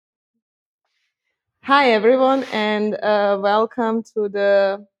Hi, everyone, and welcome to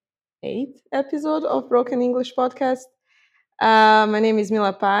the eighth episode of Broken English Podcast. My name is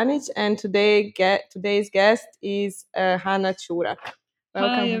Mila Panic, and today's guest is Hana Ćurak. Hi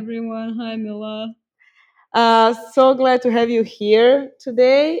Welcome. everyone. Hi Mila. So glad to have you here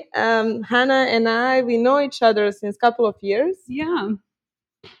today. Hannah and I, we know each other since a couple of years. Yeah.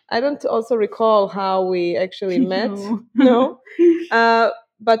 I don't also recall how we actually met. No. No,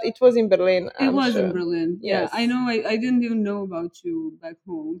 but it was in Berlin. It I'm was in sure. Berlin. Yeah. Yes. I know I didn't even know about you back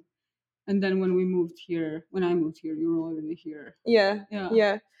home. And then when I moved here, you were already here. Yeah. Yeah.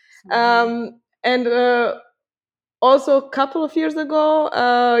 Yeah. So, And also a couple of years ago,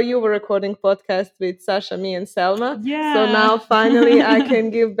 you were recording podcast with Sasha, me, and Selma. So yeah. now finally I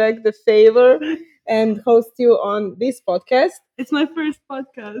can give back the favor and host you on this podcast. It's my first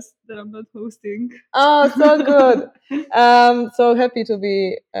podcast that I'm not hosting. Oh, so good. So happy to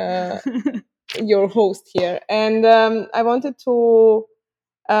be your host here. And I wanted to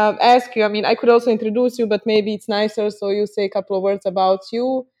ask you, I mean, I could also introduce you, but maybe it's nicer so you say a couple of words about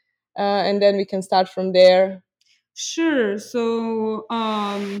you, and then we can start from there. Sure. So,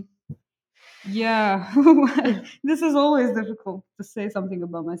 yeah, this is always difficult to say something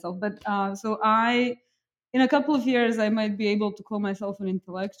about myself. But in a couple of years, I might be able to call myself an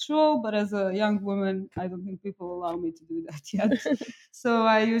intellectual, but as a young woman, I don't think people allow me to do that yet. So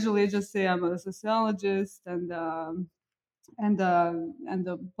I usually just say I'm a sociologist and a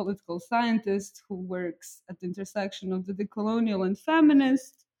political scientist who works at the intersection of the decolonial and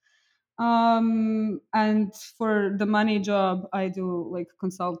feminist. And for the money job, I do like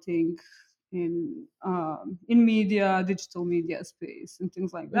consulting in media, digital media space, and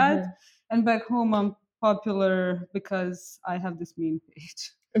things like that. And back home, I'm popular because I have this meme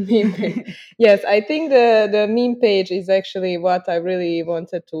page. Meme page. Yes, I think the meme page is actually what I really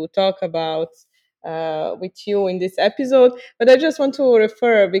wanted to talk about with you in this episode. But I just want to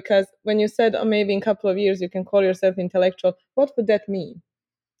refer because when you said, oh, maybe in a couple of years you can call yourself intellectual, what would that mean?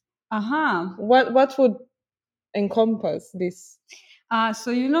 Aha. What would encompass this?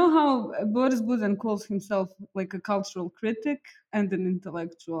 So you know how Boris Budan calls himself like a cultural critic and an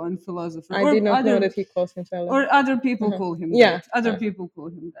intellectual and philosopher, I did not know that he calls himself. or other people Uh-huh. call him Yeah. that. Other people call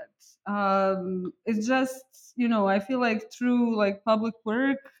him that. It's just I feel like through like public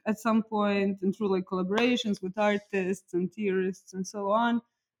work at some point and through like collaborations with artists and theorists and so on,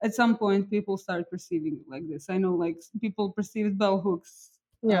 at some point people start perceiving it like this. I know like people perceive bell hooks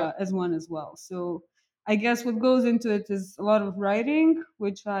Yeah. as one as well. So I guess what goes into it is a lot of writing,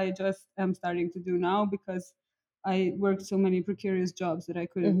 which I just am starting to do now because I worked so many precarious jobs that I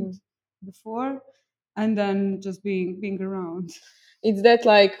couldn't before, and then just being around. Is that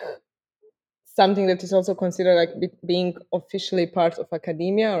like something that is also considered like being officially part of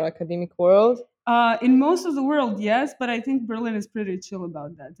academia or academic world? In most of the world, yes, but I think Berlin is pretty chill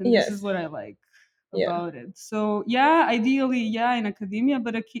about that, and this Yes. is what I like Yeah. about it. So yeah, ideally, yeah, in academia,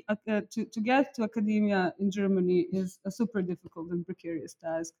 but to get to academia in Germany is a super difficult and precarious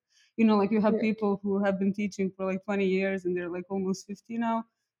task. Like you have Yeah. people who have been teaching for like 20 years and they're like almost 50 now,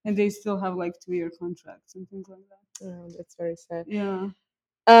 and they still have like 2-year contracts and things like that. Oh, that's very sad. Yeah.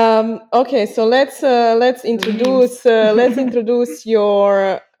 Okay, so let's introduce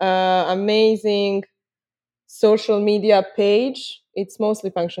your amazing social media page. It's mostly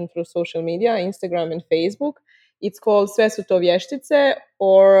function through social media, Instagram and Facebook. It's called Sve su to vještice,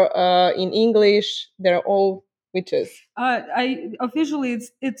 or in English, they're all witches. I officially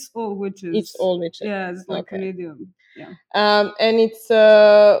it's all witches. It's all witches. Yeah, it's like an Okay. idiom. Yeah. And it's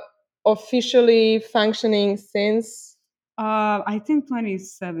officially functioning since I think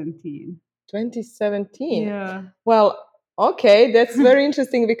 2017. 2017. Yeah. Well, okay, that's very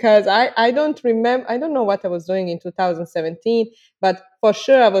interesting because I don't remember, I don't know what I was doing in 2017, but for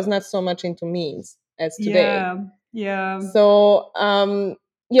sure I was not so much into memes as today. Yeah. Yeah. So,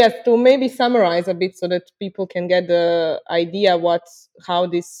 yes, to maybe summarize a bit so that people can get the idea what's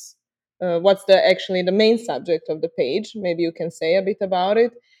the actually the main subject of the page. Maybe you can say a bit about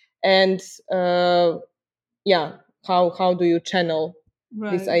it, and yeah, how do you channel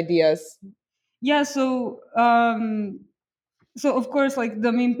these Right. ideas? Yeah. So of course, like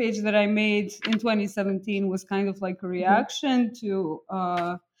the meme page that I made in 2017 was kind of like a reaction to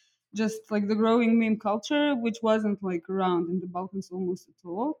just like the growing meme culture, which wasn't like around in the Balkans almost at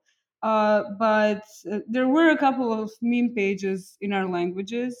all. But there were a couple of meme pages in our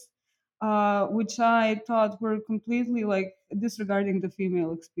languages, which I thought were completely like disregarding the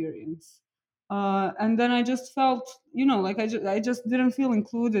female experience. And then I just felt, like I just didn't feel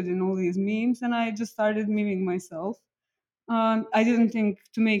included in all these memes, and I just started memeing myself. I didn't think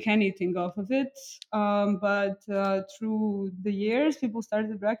to make anything off of it, but through the years, people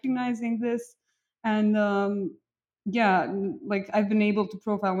started recognizing this, and yeah, like I've been able to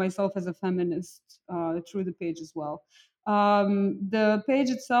profile myself as a feminist through the page as well. The page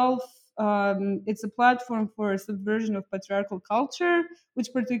itself, it's a platform for subversion of patriarchal culture, which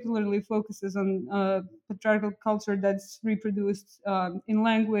particularly focuses on patriarchal culture that's reproduced in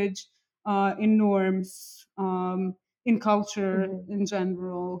language, in norms, in culture Mhm. in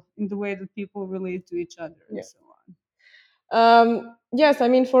general, in the way that people relate to each other, and Yeah. so on. Yes, I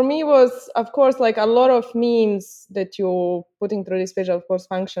mean, for me was, of course, like a lot of memes that you putting through this page, of course,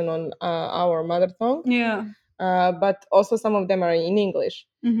 function on our mother tongue, Yeah. but also some of them are in English.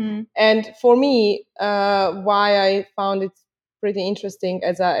 Mm-hmm. And for me, why I found it pretty interesting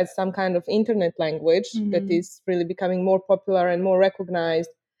as some kind of internet language that Mm-hmm. is really becoming more popular and more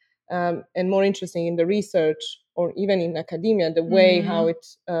recognized, and more interesting in the research or even in academia, the way how Mm-hmm.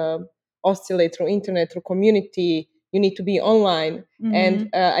 it oscillates through internet, through community. You need to be online, and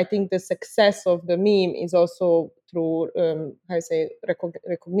Mm-hmm. I think the success of the meme is also through how you say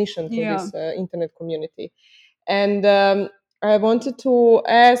recognition through Yeah. this internet community. And I wanted to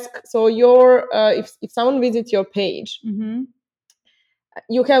ask, so your if someone visits your page, Mm-hmm.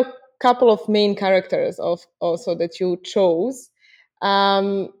 you have a couple of main characters of also that you chose.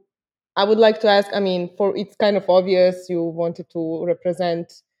 um, I would like to ask, I mean, for it's kind of obvious you wanted to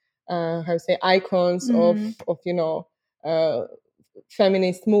represent how to say icons Mm-hmm. of uh,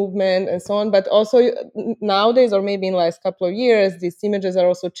 feminist movement and so on, but also nowadays, or maybe in the last couple of years, these images are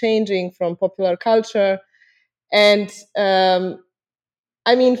also changing from popular culture. And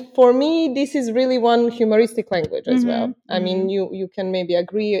I mean, for me, this is really one humoristic language as Mm-hmm. well. I Mm-hmm. mean, you can maybe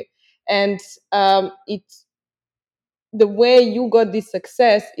agree, and it the way you got this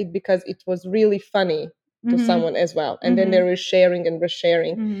success it because it was really funny to Mm-hmm. someone as well, and then Mm-hmm. they were sharing and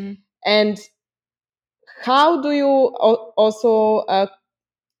resharing. Mm-hmm. And how do you also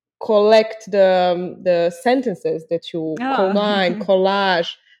collect the sentences that you Ah. combine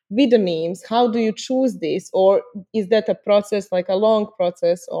collage with the memes? How do you choose this, or is that a process, like a long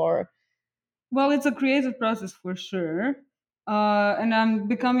process, or Well, it's a creative process for sure, and I'm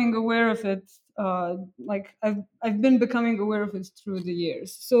becoming aware of it. Like I've been becoming aware of it through the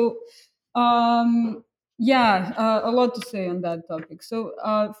years. So, um, yeah, a lot to say on that topic. So,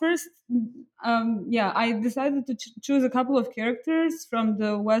 first, yeah, I decided to choose a couple of characters from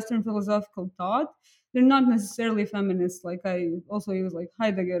the Western philosophical thought. They're not necessarily feminists. Like I also use like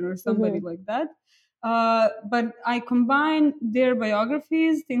Heidegger or somebody Mhm, like that, but I combine their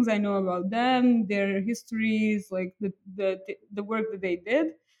biographies, things I know about them, their histories, like the work that they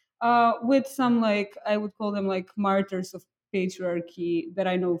did, with some like I would call them like martyrs of patriarchy that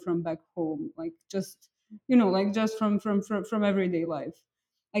I know from back home, like just like just from everyday life.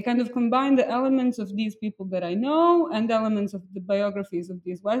 I kind of combine the elements of these people that I know and elements of the biographies of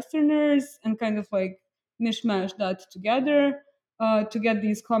these Westerners and kind of like mishmash that together to get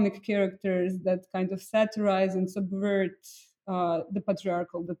these comic characters that kind of satirize and subvert the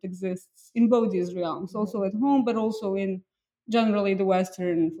patriarchal that exists in both these realms, also at home, but also in generally the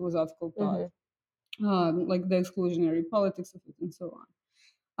Western philosophical thought, mhm. like the exclusionary politics of it and so on.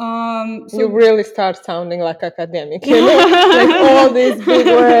 You So really start sounding like academic, like all these big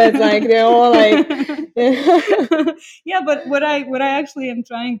words, like they're all like yeah, but what I actually am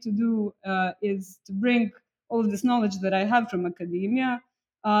trying to do is to bring all of this knowledge that I have from academia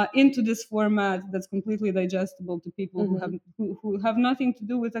into this format that's completely digestible to people Mhm. who have nothing to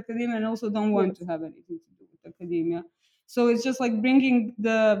do with academia and also don't want to Yes. have anything to do with academia. So it's just like bringing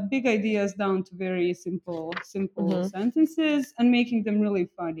the big ideas down to very simple Mhm. sentences and making them really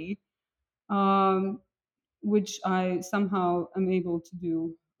funny, um, which I somehow am able to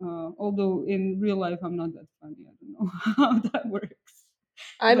do. Although in real life I'm not that funny. I don't know how that works.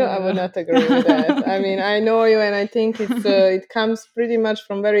 I don't. But I would not agree with that. I mean, I know you, and I think it comes pretty much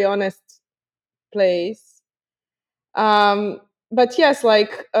from very honest place. Um, but yes,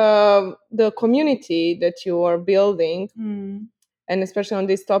 like the community that you are building, mm, and especially on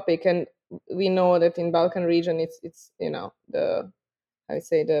this topic, and we know that in Balkan region, it's the I would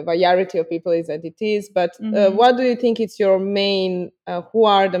say the variety of people is that it is. But mhm. what do you think is your main? Who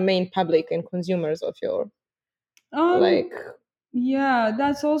are the main public and consumers of your like? Um, yeah,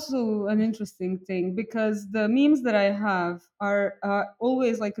 that's also an interesting thing because the memes that I have are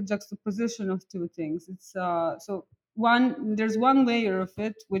always like a juxtaposition of two things. It's so there's one layer of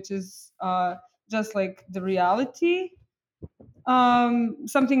it which is just like the reality,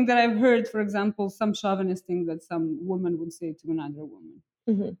 something that I've heard, for example, some chauvinist thing that some woman would say to another woman.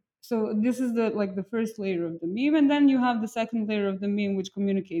 Mhm. so this is the first layer of the meme, and then you have the second layer of the meme, which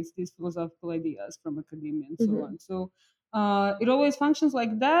communicates these philosophical ideas from academia and so on. So it always functions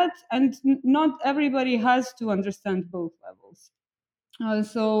like that, and not everybody has to understand both levels.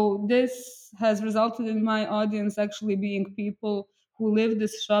 So this has resulted in my audience actually being people who live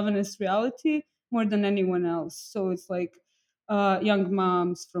this chauvinist reality more than anyone else. So it's like young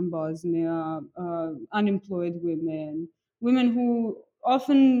moms from Bosnia, unemployed women, women who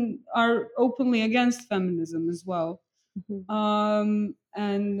often are openly against feminism as well. And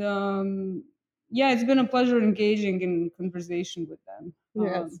yeah, it's been a pleasure engaging in conversation with them.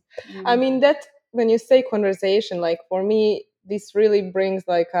 Yes. Yeah. I mean, that when you say conversation, like for me, this really brings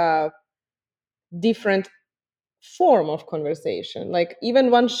like a different form of conversation. Like even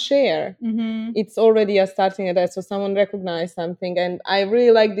one share, it's already a starting at that. So someone recognized something, and I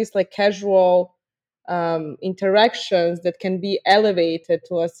really like this like casual interactions that can be elevated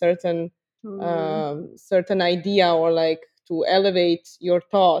to a certain idea, or like to elevate your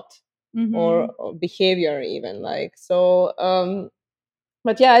thought, or behavior even, like so.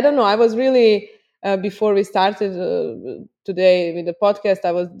 But yeah, I don't know. I was really before we started today with the podcast,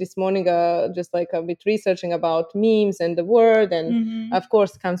 I was this morning just like a bit researching about memes and the word, and of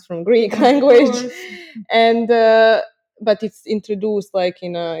course comes from Greek language, and but it's introduced like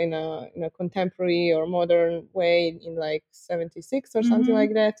in a contemporary or modern way in like 76 or something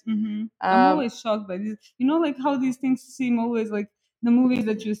like that. I'm always shocked by this. You know, like how these things seem always like the movies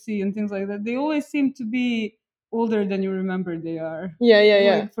that you see and things like that. They always seem to be older than you remember they are.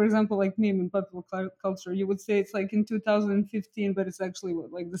 Yeah. Like for example, like meme in popular culture, you would say it's like in 2015, but it's actually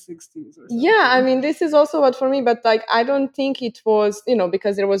what, like the 60s or something. Yeah, I mean, this is also what for me, but like I don't think it was,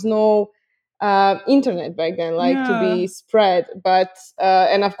 because there was no internet back then, like to be spread. But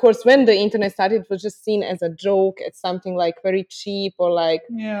and of course, when the internet started, it was just seen as a joke, as something like very cheap, or like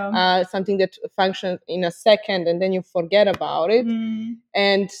something that functioned in a second and then you forget about it.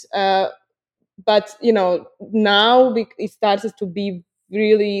 And but now it started to be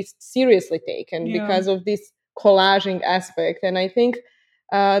really seriously taken because of this collaging aspect. And I think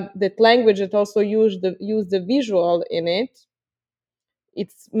that language that also use the visual in it,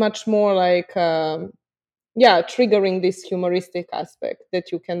 it's much more like triggering this humoristic aspect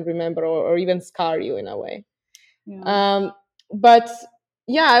that you can remember, or even scar you in a way. But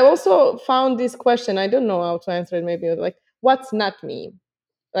yeah, I also found this question, I don't know how to answer it, maybe like, what's not meme?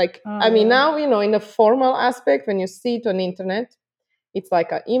 Like, I mean, now, in a formal aspect, when you see it on the internet, it's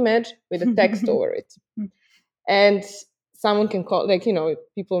like an image with a text over it. And someone can call, like,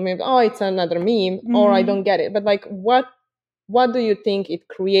 people may, oh, it's another meme, or I don't get it. But like, what do you think it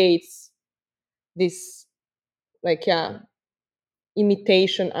creates this, like,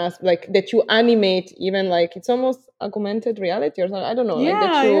 imitation as, like, that you animate, even like it's almost augmented reality or something, I don't know, like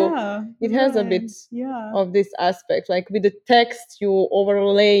that it has a bit of this aspect, like with the text you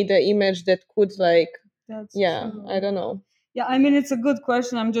overlay the image that could, like, true. I don't know. Yeah, I mean, it's a good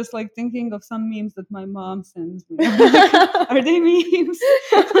question. I'm just like thinking of some memes that my mom sends me. Like, are they memes?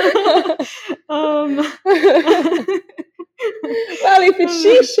 Well, if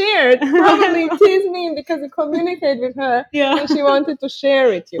she shared, probably it is meme because you communicate with her, and she wanted to share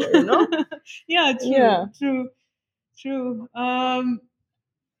with you, Yeah, true.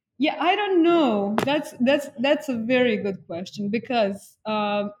 Yeah, I don't know. That's a very good question, because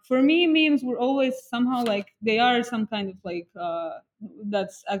for me, memes were always somehow like they are some kind of like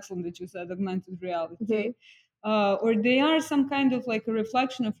that's excellent that you said augmented reality, or they are some kind of like a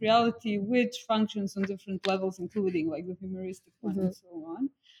reflection of reality which functions on different levels, including like the humoristic one and so on.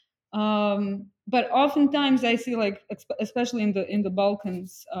 But oftentimes I see, like, especially in the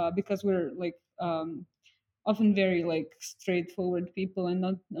Balkans, because we're like often very like straightforward people, and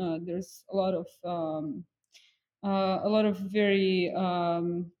not there's a lot of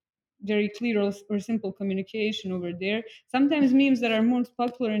very clear or simple communication over there. Sometimes memes that are most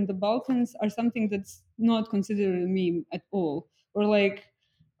popular in the Balkans are something that's not considered a meme at all, or like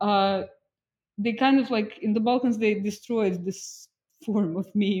they kind of like in the Balkans they destroyed this form of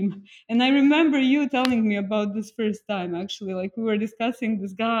meme. And I remember you telling me about this first time, actually, like we were discussing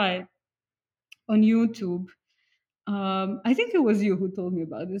this guy on YouTube. I think it was you who told me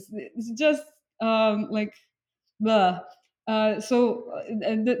about this. It's just like blah.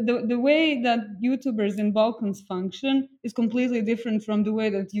 The way that YouTubers in Balkans function is completely different from the way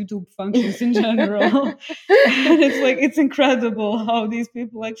that YouTube functions in general. And it's like it's incredible how these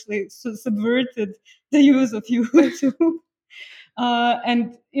people actually subverted the use of YouTube.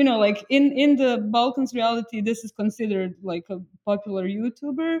 And like in the Balkans reality, this is considered like a popular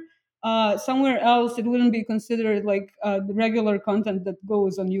YouTuber. somewhere else it wouldn't be considered like the regular content that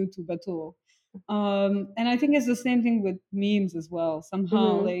goes on YouTube at all. And I think it's the same thing with memes as well.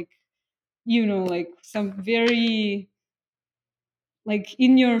 Somehow, like, you know, like some very like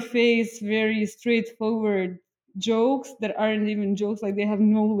in your face, very straightforward jokes that aren't even jokes, like they have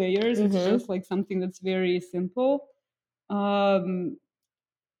no layers. It's just like something that's very simple. That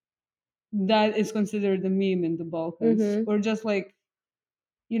is considered a meme in the Balkans. Or just like,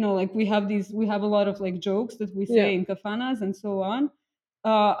 you know, like we have a lot of like jokes that we say in kafanas and so on.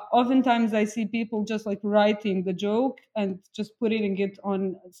 Oftentimes I see people just like writing the joke and just putting it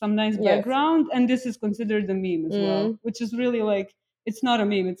on some nice background, and this is considered a meme as well, which is really like, it's not a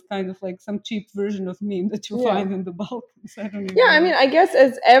meme, it's kind of like some cheap version of meme that you find in the Balkans. I don't even know. I mean, I guess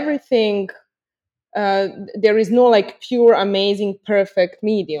as everything, there is no like pure, amazing, perfect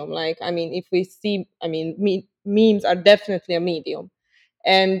medium. Like, I mean, if we see, I mean, memes are definitely a medium,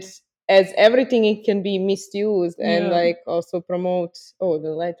 and as everything, it can be misused and like also promote. Oh, the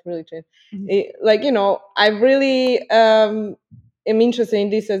light really changed. Like, you know, I really am interested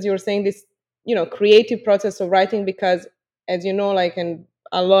in this, as you're saying, this, you know, creative process of writing, because as you know, like, and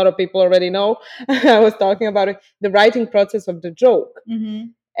a lot of people already know, I was talking about it, the writing process of the joke.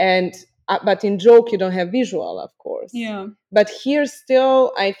 And but in joke you don't have visual, of course. But here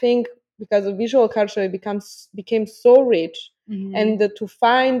still, I think, because of visual culture, it became so rich. And to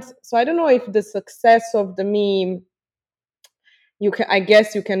find, so I don't know if the success of the meme, I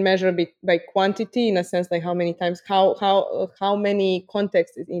guess you can measure it by quantity, in a sense, like how many times, how many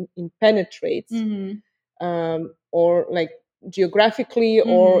contexts it penetrates, or like geographically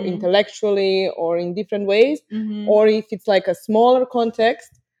or intellectually or in different ways, or if it's like a smaller context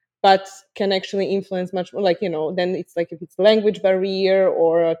but can actually influence much more, like, you know, then it's like if it's language barrier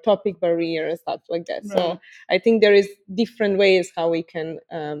or a topic barrier and stuff like that. So I think there is different ways how we can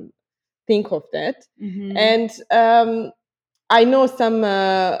think of that. And I know some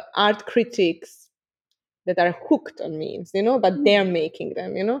art critics that are hooked on memes, you know, but they're making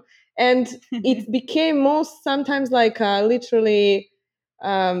them, you know, and it became most sometimes like literally,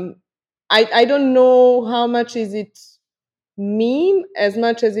 I don't know how much is it meme as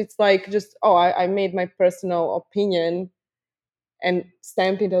much as it's like just, oh, I made my personal opinion and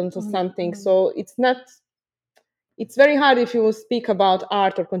stamped it onto something. So it's not, it's very hard if you will speak about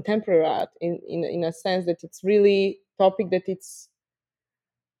art or contemporary art in a sense that it's really topic that it's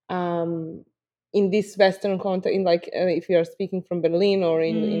in this Western context, in like if you are speaking from Berlin or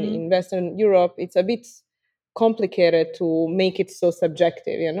in Western Europe, it's a bit complicated to make it so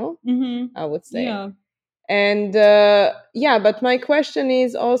subjective, you know, I would say. And but my question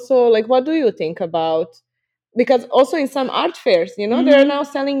is also like, what do you think about, because also in some art fairs, you know, they're now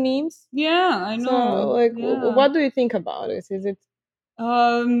selling memes. I know. So like, what do you think about it? Is it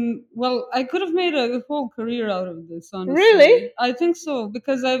well, I could have made a whole career out of this, honestly. Really? I think so,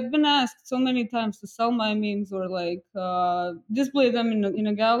 because I've been asked so many times to sell my memes or like display them in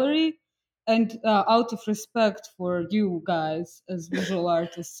a gallery. And out of respect for you guys as visual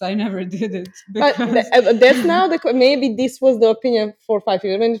artists, I never did it. But Because that's now maybe this was the opinion 4 or 5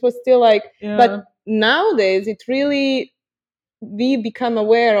 years when it was still like, but nowadays it really, we become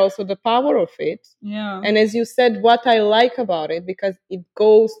aware also the power of it. And as you said, what I like about it, because it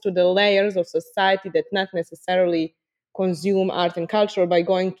goes to the layers of society that not necessarily consume art and culture by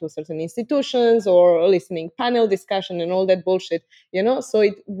going to certain institutions or listening panel discussion and all that bullshit, you know. So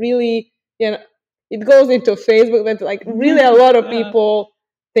it really, you know, it goes into Facebook, but like really a lot of people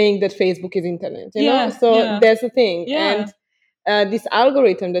think that Facebook is internet, you know. So that's the thing. And this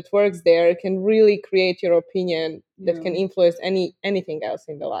algorithm that works there can really create your opinion that can influence anything else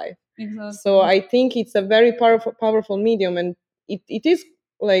in the life. Exactly. So I think it's a very powerful medium, and it is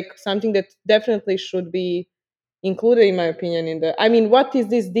like something that definitely should be included, in my opinion, in the, I mean, what is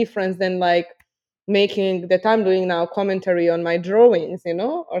this difference than like making that I'm doing now commentary on my drawings, you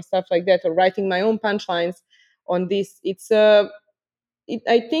know, or stuff like that, or writing my own punchlines on this.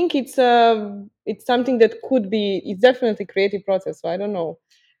 I think it's something that could be, it's definitely a creative process. So I don't know.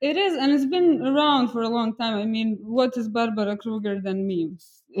 It is, and it's been around for a long time. I mean, what is Barbara Kruger than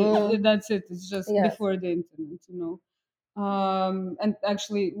memes? That's it. It's just before the internet, you know. And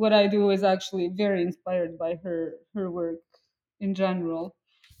actually, what I do is actually very inspired by her work in general.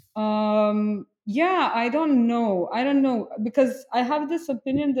 I don't know, because I have this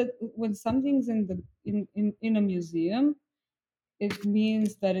opinion that when something's in a museum, it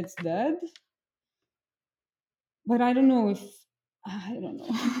means that it's dead. But I don't know if I don't know.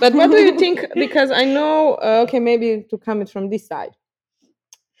 But what do you think? Because I know, okay, maybe to come from this side,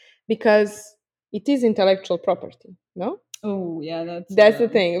 because it is intellectual property, no? Oh yeah, That's the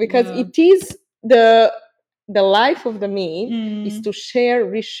thing, because it is the life of the meme is to share,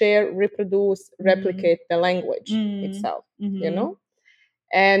 reshare, reproduce, replicate the language itself,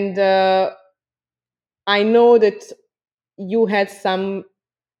 and I know that you had some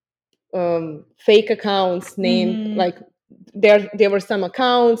fake accounts named like there were some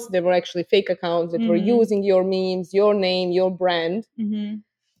accounts, there were actually fake accounts that were using your memes, your name, your brand,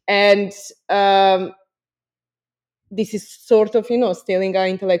 and this is sort of stealing our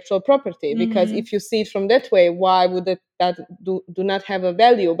intellectual property, because if you see it from that way, why would that do not have a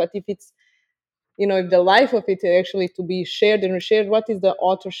value? But if it's if the life of it is actually to be shared and reshared, what is the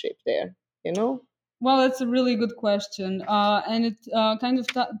authorship there? Well, that's a really good question, and it kind of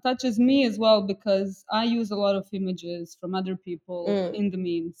touches me as well, because I use a lot of images from other people in the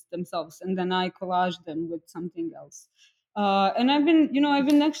memes themselves, and then I collage them with something else. And I've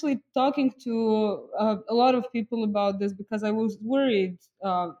been actually talking to a lot of people about this, because I was worried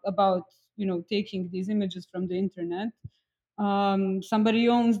about taking these images from the internet. Somebody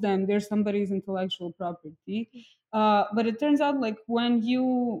owns them; they're somebody's intellectual property. But it turns out, like, when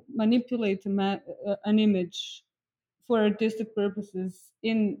you manipulate an image for artistic purposes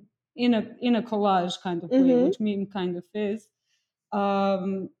in a collage kind of way, which meme kind of is,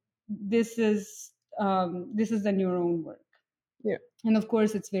 um, this is then your own work. Yeah. And of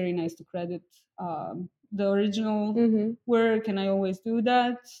course, it's very nice to credit the original work, and I always do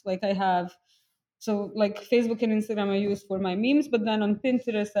that. Like, I have, so like Facebook and Instagram I use for my memes, but then on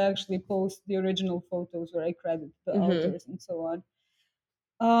Pinterest I actually post the original photos where I credit the authors and so on.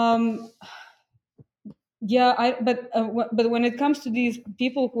 Yeah, but when it comes to these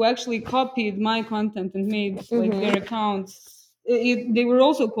people who actually copied my content and made like their accounts, they were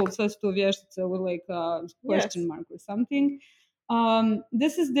also called Sastovieshtica with like a question mark or something.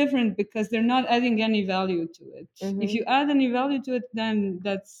 This is different because they're not adding any value to it. If you add any value to it, then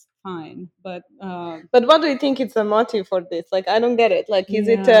that's fine. But what do you think it's a motive for this? Like, I don't get it. Like, is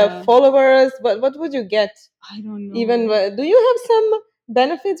it yeah, followers? But what would you get? I don't know. Even do you have some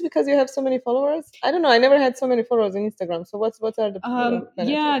benefits because you have so many followers? I don't know. I never had so many followers on Instagram. So what are the benefits?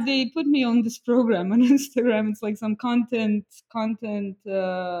 Yeah, they put me on this program on Instagram. It's like some content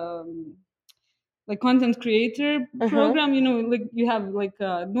like content creator program. Like, you have like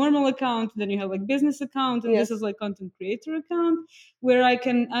a normal account, then you have like business account, and this is like content creator account, where I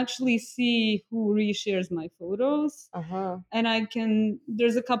can actually see who reshares my photos. And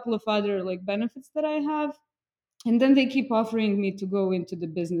there's a couple of other like benefits that I have. And then they keep offering me to go into the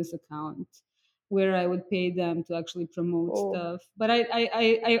business account, where I would pay them to actually promote stuff. But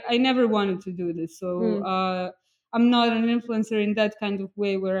I never wanted to do this. So I'm not an influencer in that kind of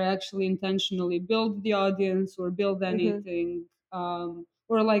way, where I actually intentionally build the audience or build anything, or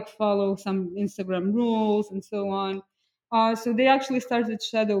like follow some Instagram rules and so on. So they actually started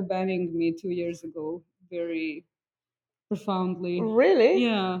shadow banning me 2 years ago, very profoundly. Really?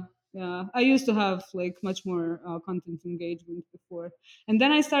 Yeah, yeah. I used to have like much more content engagement before, and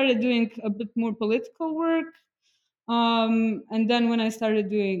then I started doing a bit more political work. And then when I started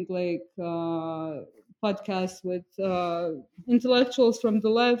doing like podcasts with intellectuals from the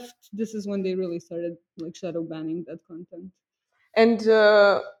left, this is when they really started like shadow banning that content. And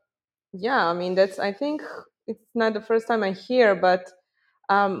yeah, I mean, I think it's not the first time I hear, but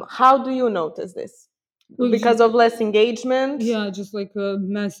how do you notice this? Well, Because of less engagement? Yeah, just like a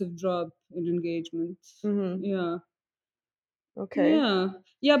massive drop in engagement. Yeah. Okay.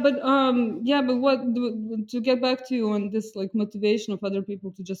 Yeah, but to get back to you on this like motivation of other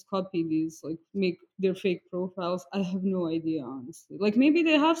people to just copy these, like make their fake profiles, I have no idea, honestly. Like, maybe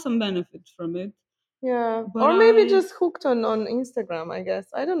they have some benefit from it. Yeah. But Or maybe just hooked on Instagram, I guess.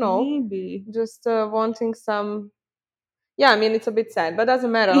 I don't know. maybe. Just wanting some. Yeah, I mean, it's a bit sad, but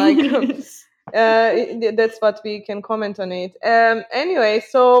doesn't matter. Like, that's what we can comment on it. Anyway,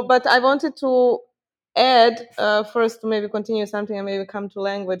 but I wanted to add first to maybe continue something and maybe come to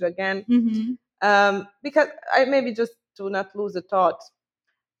language again. Because I maybe just to not lose the thought.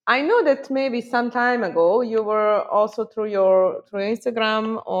 I know that maybe some time ago you were also through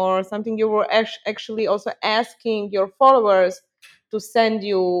Instagram or something, you were actually also asking your followers to send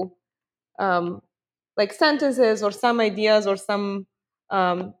you like sentences or some ideas or some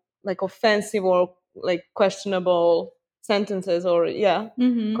like offensive or like questionable sentences or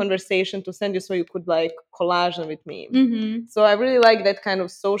conversation to send you, so you could like collage them with me. So I really like that kind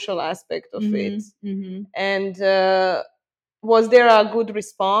of social aspect of it. And was there a good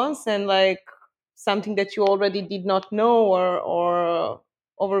response and like something that you already did not know or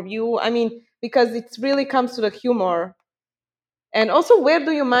overview? I mean, because it really comes to the humor And also, where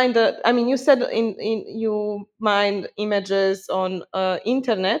do you mind the? I mean, you said in you mind images on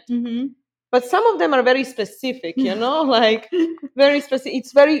internet, but some of them are very specific. Like very specific.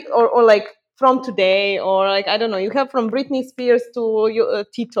 It's very or like from today, or like I don't know. You have from Britney Spears to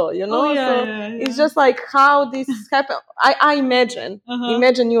Tito. Oh yeah, So yeah, yeah. it's just like how this happened. I imagine Uh-huh.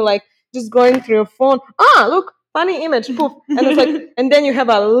 imagine you like just going through your phone. Look, funny image, poof, and it's like, and then you have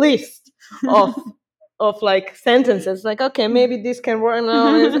a list of like sentences like, okay, maybe this can work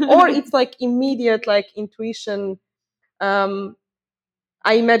now, or it's like immediate like intuition.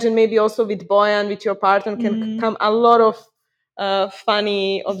 I imagine maybe also with Boyan, with your partner, can come a lot of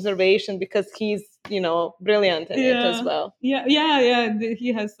funny observation because he's brilliant in it as well.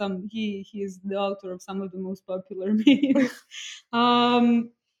 He has some. He is the author of some of the most popular memes.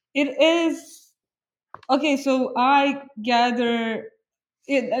 It is okay. So I gather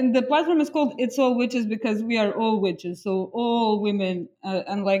it, and the platform is called "It's All Witches" because we are all witches. So all women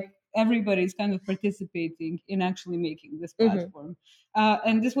and like everybody's kind of participating in actually making this platform.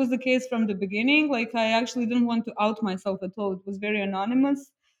 And this was the case from the beginning. Like I actually didn't want to out myself at all. It was very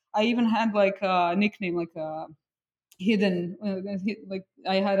anonymous. I even had like a nickname, like a hidden like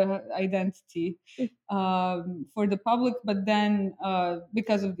I had a identity for the public, but then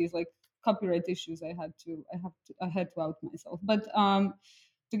because of these like copyright issues I had to out myself. But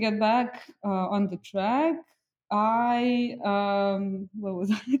to get back on the track, I what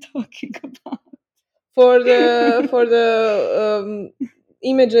was I talking about? For the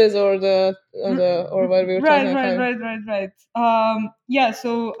images or what we were Right, talking about. right. Yeah,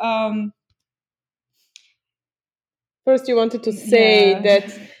 so First, you wanted to say yeah.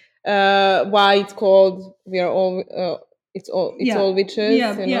 that why it's called we are all it's all witches,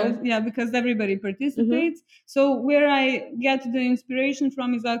 Because everybody participates. So where I get the inspiration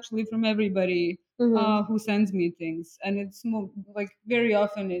from is actually from everybody who sends me things, and it's like very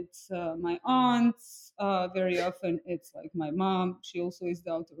often it's my aunts, very often it's like my mom. She also is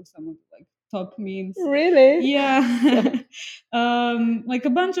the author of some of the, like top memes. Really? Yeah. Like a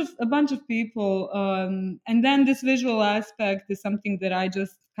bunch of people, and then this visual aspect is something that I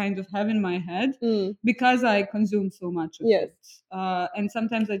just kind of have in my head because I consume so much of Yes. it. And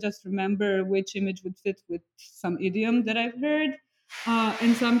sometimes I just remember which image would fit with some idiom that I've heard,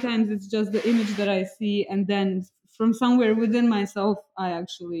 and sometimes it's just the image that I see, and then from somewhere within myself I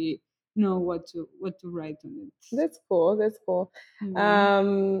actually know what to write on it. That's cool. That's cool.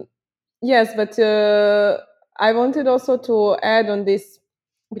 Yeah. Yes, but I wanted also to add on this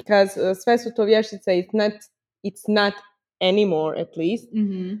because Sve su to vješice, it's not anymore, at least.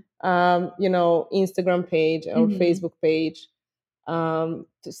 Instagram page or Facebook page.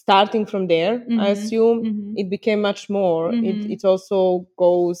 Starting from there, I assume it became much more. It also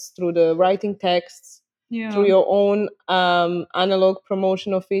goes through the writing texts, through your own analog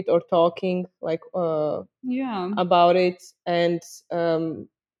promotion of it or talking like about it. And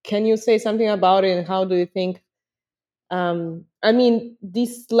can you say something about it? And how do you think? I mean,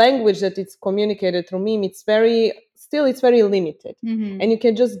 this language that it's communicated through meme, it's very limited, and you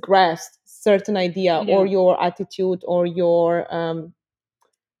can just grasp certain idea or your attitude or your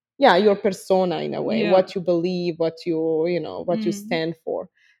persona in a way, what you believe, what you stand for.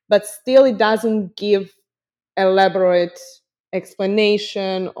 But still, it doesn't give elaborate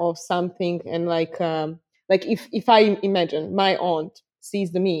explanation of something. And like if I imagine my aunt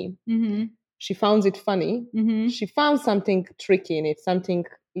sees the meme, she found it funny. She found something tricky in it, something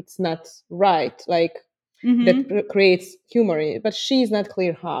it's not right, like that creates humor in it, but she's not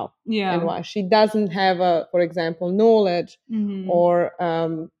clear how and why. She doesn't have for example, knowledge or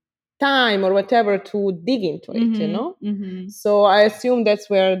time or whatever to dig into it. So I assume that's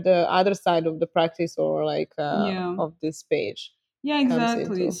where the other side of the practice or like of this page comes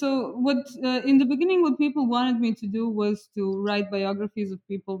Exactly. into. So what in the beginning what people wanted me to do was to write biographies of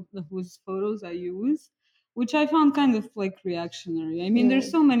people whose photos I use, which I found kind of like reactionary. I mean, there's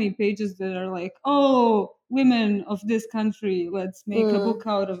so many pages that are like, oh, women of this country, let's make a book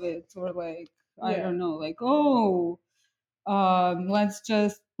out of it, or like I don't know, like, oh, let's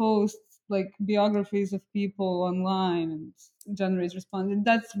just post like biographies of people online and generate response.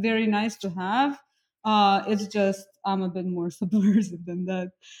 That's very nice to have. It's just I'm a bit more subversive than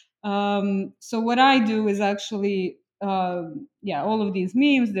that. So what I do is actually, all of these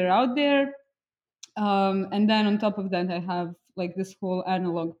memes, they're out there, and then on top of that I have like this whole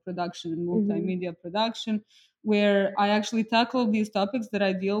analog production and multimedia production where I actually tackle these topics that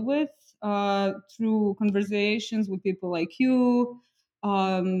I deal with through conversations with people like you,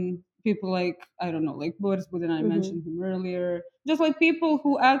 people like I don't know, like Boris Budin, I mentioned him earlier, just like people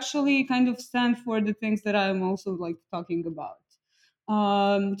who actually kind of stand for the things that I'm also like talking about.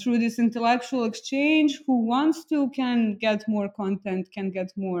 through this intellectual exchange. Who wants to can get more content, can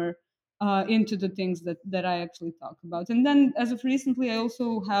get more into the things that I actually talk about. And then as of recently, I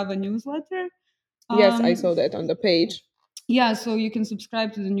also have a newsletter. Yes, I um, saw that on the page. yeah, so you can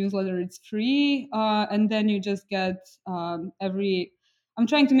subscribe to the newsletter. It's free, and then you just get every, I'm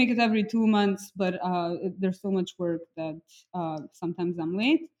trying to make it every 2 months, but there's so much work that sometimes I'm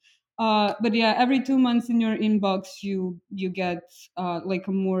late. But yeah, every 2 months in your inbox you get like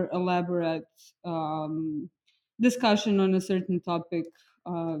a more elaborate um, discussion on a certain topic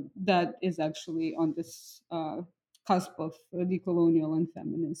that is actually on this cusp of decolonial and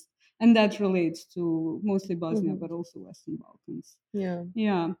feminist, and that relates to mostly Bosnia, Hmm. but also Western Balkans. Yeah.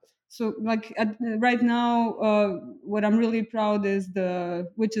 Yeah. So, like right now, what I'm really proud is the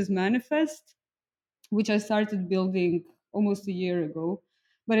Witches Manifest, which I started building almost a year ago.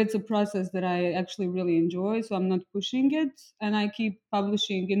 But it's a process that I actually really enjoy, so I'm not pushing it, and I keep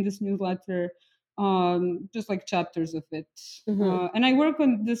publishing in this newsletter, just like chapters of it. Hmm. And I work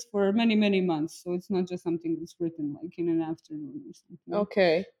on this for many, many months, so it's not just something that's written like in an afternoon or something.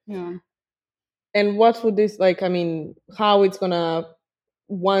 Okay. Yeah. And what would this like? I mean, how it's gonna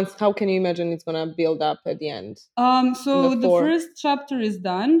once? How can you imagine it's gonna build up at the end in the So the four? first chapter is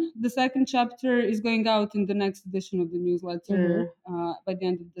done. The second chapter is going out in the next edition of the Mm-hmm. newsletter by the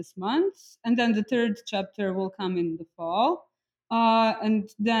end of this month, and then the third chapter will come in the fall. And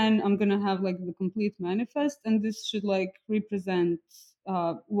then I'm gonna have like the complete manifest, and this should like represent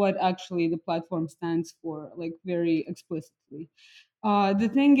what actually the platform stands for, like very explicitly. The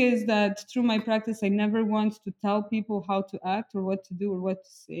thing is that through my practice, I never want to tell people how to act or what to do or what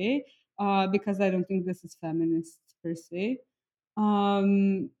to say, because I don't think this is feminist per se.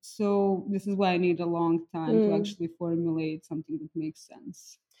 So this is why I need a long time to Mm. actually formulate something that makes sense.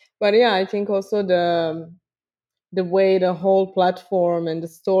 But yeah, I think also the way the whole platform and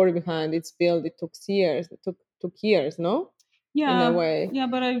the story behind it's built, it took years. It took years, no? In a Yeah, way. yeah,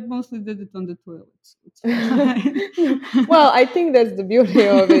 but I mostly did it on the toilet, so it's fine. Well, I think that's the beauty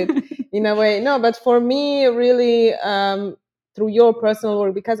of it in a way. No, but for me, really, through your personal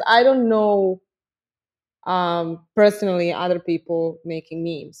work, because I don't know personally other people making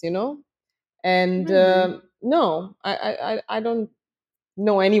memes, and Really? no, I don't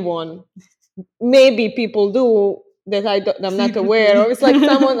know anyone. Maybe people do that I'm not aware of. Secretly. It's like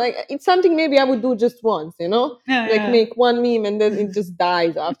someone like it's something maybe I would do just once, like Yeah, make one meme and then it just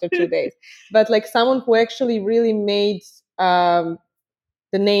dies after 2 days. But like someone who actually really made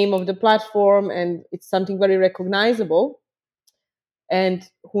the name of the platform and it's something very recognizable, and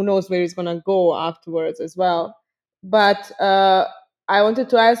who knows where it's gonna go afterwards as well. But I wanted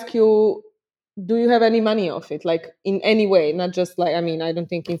to ask you, do you have any money of it, like in any way? Not just like, I mean, I don't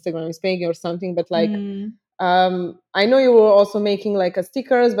think Instagram is paying you or something, but yeah. like I know you were also making like a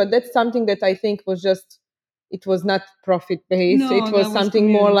stickers, but that's something that I think was just, it was not profit based. It No, was that was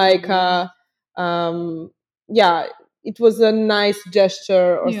something more community like based. um yeah, it was a nice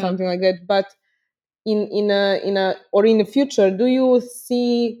gesture or Yeah. something like that. But in a or in the future, do you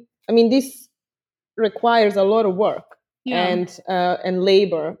see, I mean, this requires a lot of work Yeah. and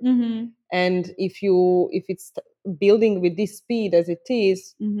labor, Mm-hmm. and if it's building with this speed as it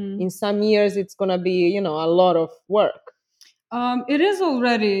is, Mm-hmm. in some years it's going to be a lot of work. It is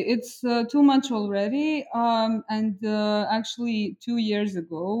already. It's too much already. And actually, 2 years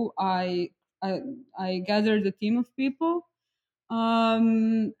ago, I I gathered a team of people,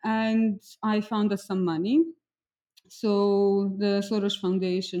 and I found us some money. So the Soros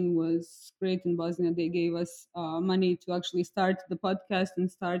Foundation was great in Bosnia. They gave us money to actually start the podcast and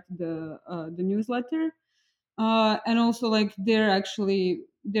start the newsletter, and also like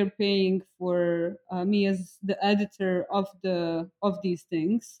they're paying for me as the editor of these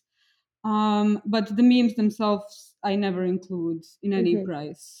things. But the memes themselves I never include in any Hmm.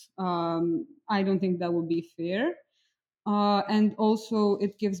 price. I don't think that would be fair. And also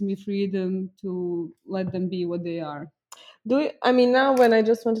it gives me freedom to let them be what they are. Do you, I mean, now when I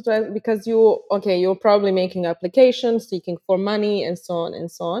just wanted to ask, because you're probably making applications seeking for money and so on and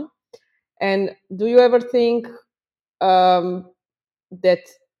so on, and do you ever think that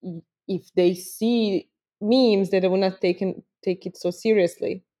if they see memes that they will not take it so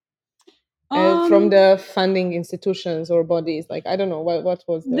seriously from Um, the funding institutions or bodies? Like, I don't know what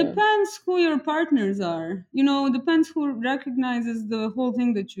was the. Depends who your partners are. Depends who recognizes the whole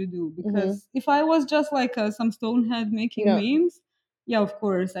thing that you do. Hmm. Because if I was just like some stonehead making Yeah. memes, yeah, of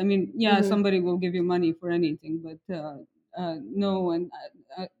course. I mean, yeah, Hmm. somebody will give you money for anything, but no. And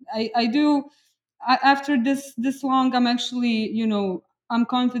I do. After this long, I'm actually, I'm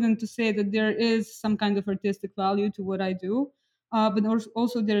confident to say that there is some kind of artistic value to what I do. but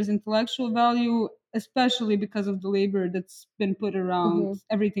also there's intellectual value, especially because of the labor that's been put around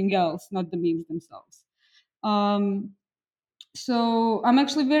everything else, not the memes themselves. Um, so I'm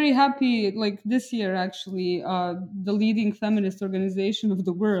actually very happy. Like this year, actually, the leading feminist organization of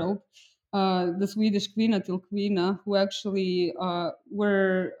the world, the Swedish Kvinna till Kvinna, who actually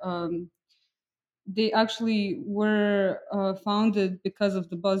were they actually were founded because of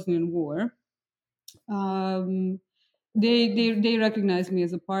the Bosnian War. Um, they recognize me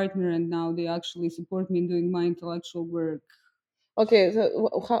as a partner, and now they actually support me in doing my intellectual work. Okay,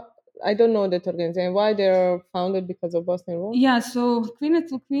 so how, I don't know that organization. Why they're founded because of Bosnian War? Yeah, so Kvinna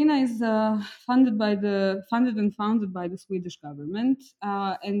till Kvinna is funded and founded by the Swedish government,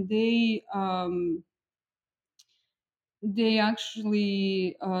 and they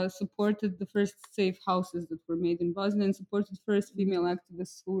actually supported the first safe houses that were made in Bosnia, and supported first female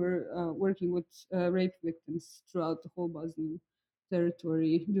activists who were working with rape victims throughout the whole Bosnian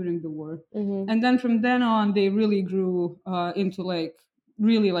territory during the war. And then from then on, they really grew into like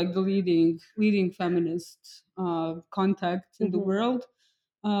really like the leading feminist contact in the world.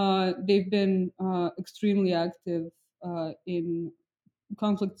 They've been extremely active in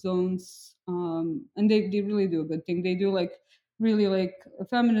conflict zones, and they really do a good thing. They do like really like a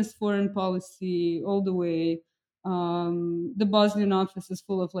feminist foreign policy all the way. The Bosnian office is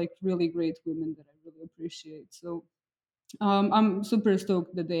full of like really great women that I really appreciate. So I'm super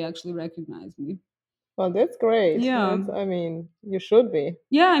stoked that they actually recognize me. Well, that's great. Yeah. That's, I mean, you should be.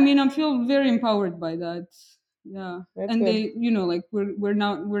 Yeah, I mean, I feel very empowered by that. Yeah. That's And good. they, like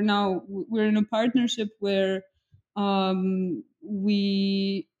we're in a partnership where I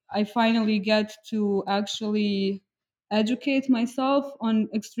finally get to actually educate myself on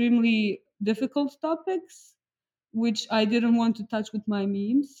extremely difficult topics, which I didn't want to touch with my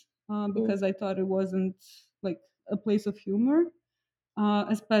memes, because I thought it wasn't like a place of humor,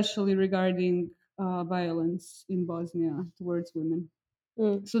 especially regarding violence in Bosnia towards women.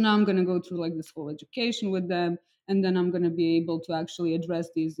 So now I'm going to go through like this whole education with them, and then I'm going to be able to actually address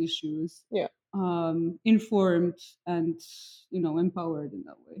these issues, Yeah. informed and empowered in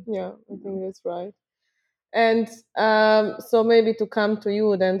that way. Yeah, I think that's right. And so maybe to come to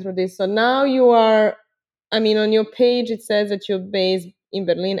you then through this. So now you are, I mean, on your page it says that you're based in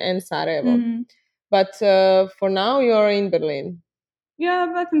Berlin and Sarajevo, but for now you're in Berlin. Yeah,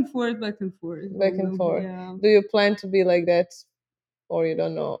 back and forth, back and forth. Back and forth. Yeah. Do you plan to be like that, or you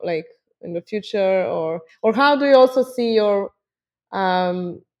don't know, like in the future, or how do you also see your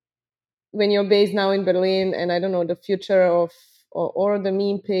when you're based now in Berlin, and I don't know the future of or the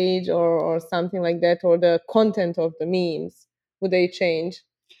meme page or something like that, or the content of the memes, would they change?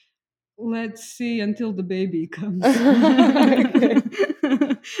 Let's see until the baby comes. Okay.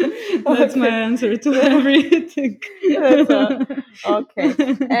 That's my Okay. answer to everything. That's okay.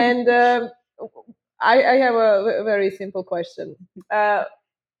 And I have a very simple question.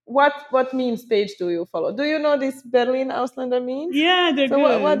 What memes page do you follow? Do you know this Berlin Ausländer memes? Yeah, they're So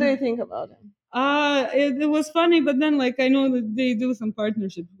good. what do you think about them? It was funny, but then like I know that they do some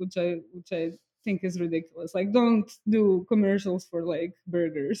partnership, which I think is ridiculous. Like, don't do commercials for like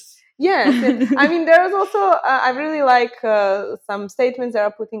burgers. Yes, yes. I mean, there's also I really like some statements they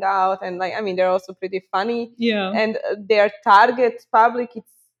are putting out, and like I mean, they're also pretty funny. Yeah. And their target public,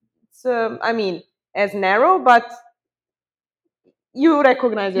 it's I mean, as narrow, but you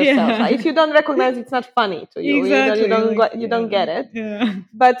recognize yourself. Yeah. If you don't recognize, it's not funny to you. Exactly. You don't get it. Yeah.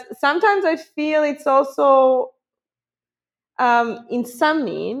 But sometimes I feel it's also in some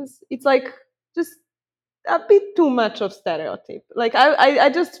memes, it's like just a bit too much of stereotype. Like I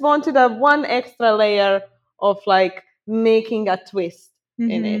just wanted a one extra layer of like making a twist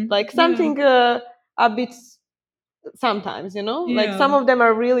in it, like something a bit sometimes, like some of them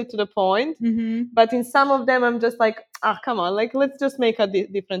are really to the point, but in some of them I'm just like, ah, come on, like let's just make a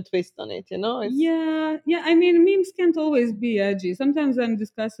different twist on it, it's, Yeah. I mean, memes can't always be edgy. Sometimes I'm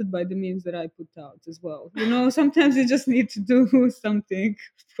disgusted by the memes that I put out as well. Sometimes you just need to do something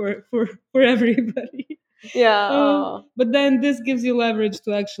for everybody. yeah, But then this gives you leverage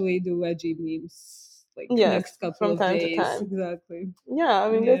to actually do edgy memes like yes, next couple from of time to days. time. Exactly. Yeah, I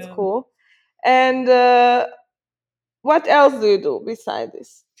mean that's Yeah. cool. And what else do you do beside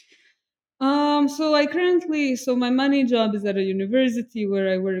this? So my money job is at a university where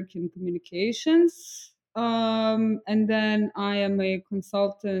I work in communications. And then I am a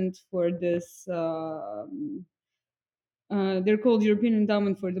consultant for this. They're called European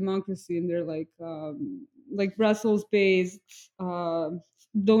Endowment for Democracy, and they're like Brussels-based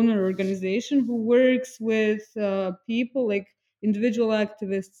donor organization who works with people like individual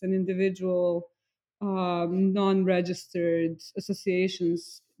activists and individual non-registered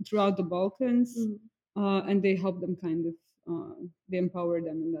associations throughout the Balkans, and they help them kind of they empower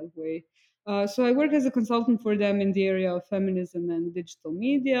them in that way. So I work as a consultant for them in the area of feminism and digital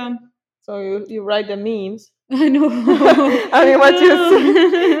media. So you write the memes. I know. I mean, what you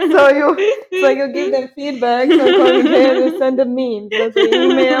say. So you give them feedback. So calling here, you send them memes. That's the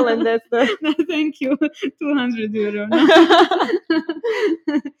email, and that's the. No, thank you. 200 euro.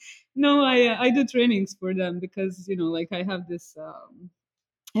 No, no, I do trainings for them because like I have this.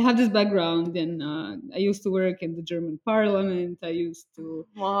 I have this background, and I used to work in the German Parliament. I used to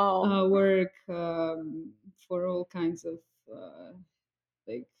Wow. work for all kinds of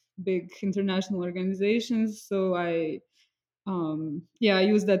like big international organizations. So I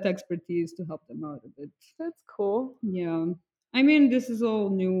use that expertise to help them out a bit. That's cool. Yeah, I mean, this is all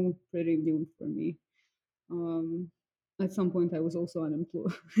new, pretty new for me. At some point, I was also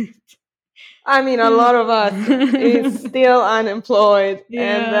unemployed. I mean, a lot of us is still unemployed, and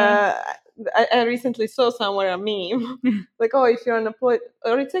Yeah. I recently saw somewhere a meme like, oh, if you're unemployed,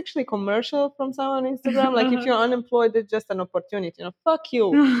 or it's actually commercial from someone on Instagram, like if you're unemployed, it's just an opportunity. Fuck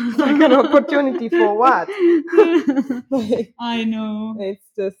you. It's like an opportunity for what? Like, I know. it's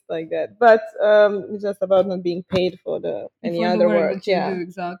just like that. But it's just about not being paid for any For the other work work. that you Yeah. do,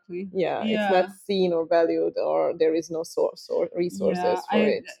 exactly. Yeah, it's Yeah. not seen or valued, or there is no source or resources for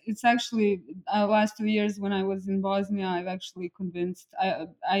it. It's actually last 2 years when I was in Bosnia, I've actually convinced.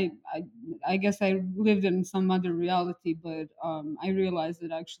 I guess I lived in some other reality, but I realized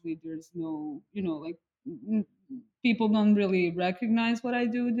that actually there's no, like people don't really recognize what I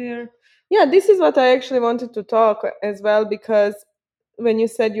do there. Yeah, this is what I actually wanted to talk as well, because when you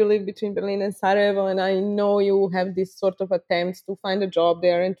said you live between Berlin and Sarajevo, and I know you have this sort of attempts to find a job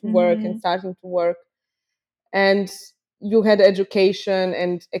there and to work and starting to work, and you had education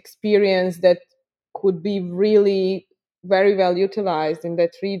and experience that could be really very well utilized in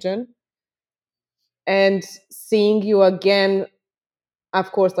that region. And seeing you again,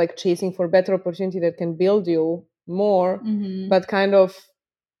 of course, like chasing for better opportunity that can build you more, but kind of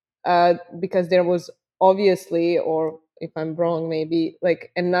because there was obviously, or if I'm wrong, maybe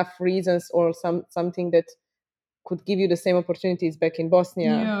like enough reasons or something that could give you the same opportunities back in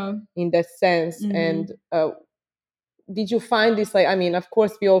Bosnia in that sense. And did you find this, like, I mean, of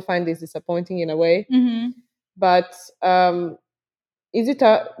course we all find this disappointing in a way, but is it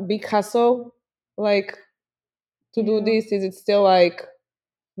a big hassle, like, to do this? Is it still like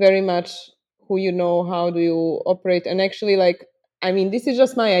very much who you know, how do you operate? And actually, like, I mean, this is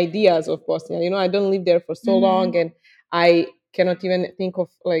just my ideas of Bosnia. I don't live there for so long, and I cannot even think of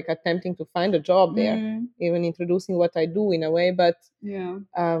like attempting to find a job there, even introducing what I do in a way. But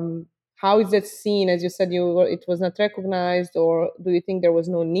how is that seen? As you said, it was not recognized, or do you think there was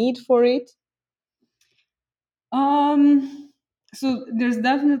no need for it? So there's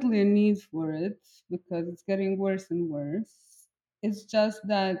definitely a need for it because it's getting worse and worse. It's just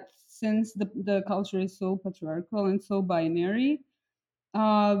that since the culture is so patriarchal and so binary,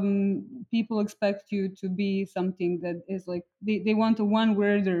 people expect you to be something that is like they want a one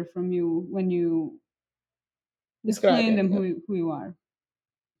worder from you when you Describe explain it. them Yeah. who you are.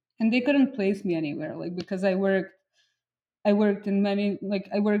 And they couldn't place me anywhere, like because I worked in many, like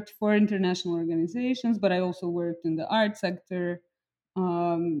I worked for international organizations, but I also worked in the art sector.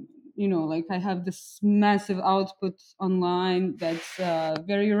 Um, like I have this massive output online that's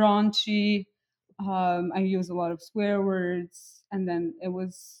very raunchy. I use a lot of swear words, and then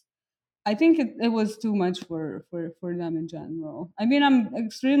I think it was too much for them in general. I mean, I'm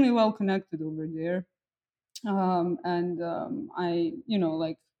extremely well connected over there, and I,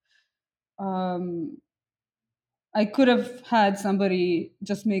 um, I could have had somebody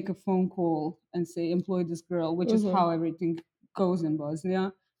just make a phone call and say, employ this girl, which is how everything goes in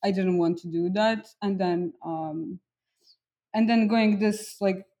Bosnia. I didn't want to do that. And then going this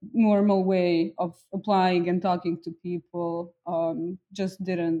like normal way of applying and talking to people just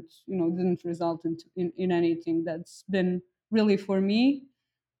didn't result in anything that's been really for me.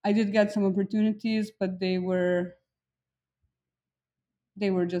 I did get some opportunities, but they were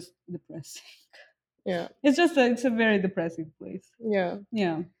just depressing. Yeah. It's a very depressing place. Yeah.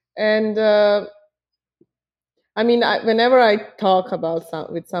 Yeah. And I mean, whenever I talk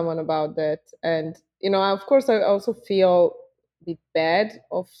with someone about that, and of course, I also feel a bit bad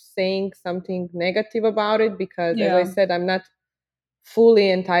of saying something negative about it, because, as I said, I'm not fully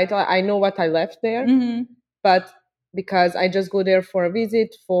entitled. I know what I left there, but because I just go there for a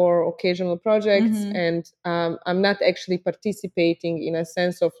visit, for occasional projects, and I'm not actually participating in a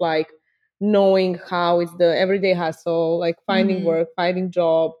sense of like knowing how it's the everyday hustle, like finding work, finding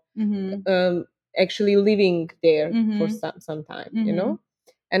job, actually living there for some time, you know.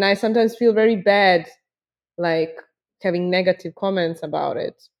 And I sometimes feel very bad, like having negative comments about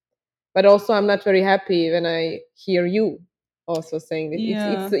it. But also, I'm not very happy when I hear you also saying this.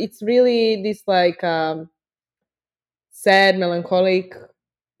 Yeah. It's really this like sad, melancholic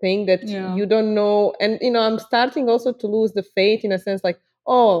thing that Yeah. you don't know. And I'm starting also to lose the faith in a sense, like,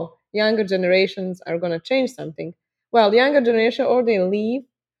 oh, younger generations are gonna change something. Well, the younger generation, or they leave,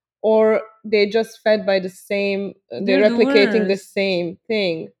 or they just fed by the same. They're They're the replicating the worst. same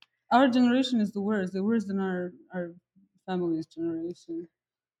thing. Our generation is the worst. The worst than our family's generation.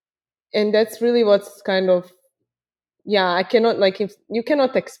 And that's really what's kind of, yeah, I cannot, like, if you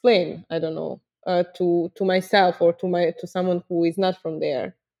cannot explain, I don't know, to myself or to someone who is not from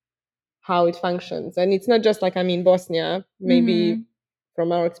there, how it functions. And it's not just like I'm in Bosnia. Maybe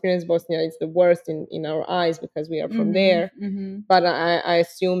from our experience, Bosnia is the worst in our eyes because we are from there. But I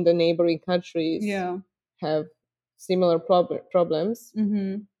assume the neighboring countries have similar problems.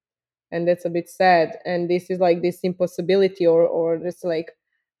 And that's a bit sad. And this is like this impossibility, or this like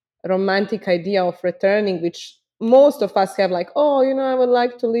romantic idea of returning, which most of us have, like, oh, I would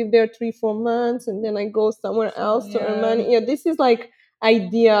like to live there 3-4 months and then I go somewhere else to earn money. Yeah, this is like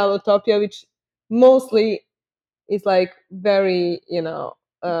ideal utopia, which mostly is like very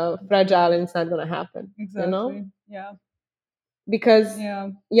fragile, and it's not gonna happen. Exactly. Yeah. Because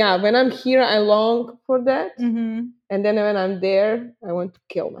when I'm here I long for that, and then when I'm there I want to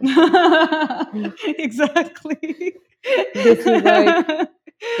kill myself. Exactly. This is like,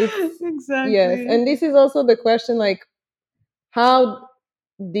 it's exactly. yes. And this is also the question, like, how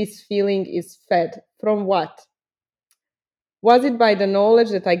this feeling is fed from what? Was it by the knowledge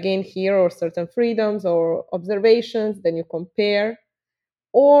that I gained here, or certain freedoms or observations, then you compare?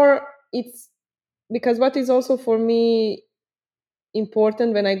 Or it's because what is also for me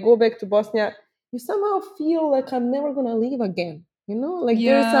important, when I go back to Bosnia, you somehow feel like I'm never gonna leave again. Like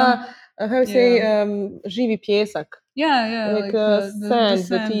there's a how you say, živi pjesak. Like the sand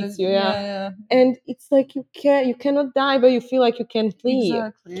that sand. eats you, and it's like you cannot die, but you feel like you can't leave.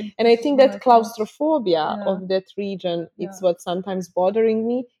 Exactly. And I think that claustrophobia of that region, it's what sometimes bothering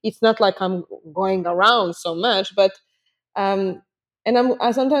me. It's not like I'm going around so much, but and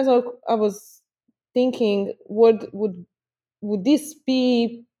I sometimes I was thinking, would this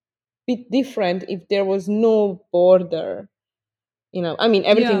be bit different if there was no border? I mean,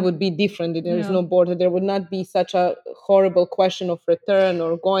 everything would be different if there is no border. There would not be such a horrible question of return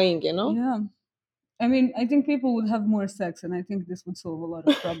or going. Yeah. I mean, I think people would have more sex, and I think this would solve a lot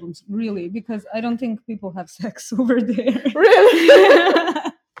of problems, really, because I don't think people have sex over there. Really?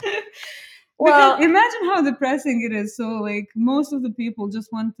 Because Well, imagine how depressing it is. So, like, most of the people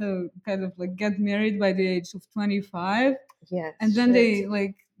just want to kind of like get married by the age of 25, yes, and then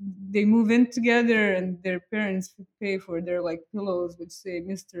they move in together, and their parents pay for their like pillows which say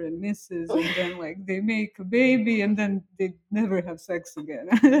Mr. and Mrs., and then like they make a baby, and then they never have sex again.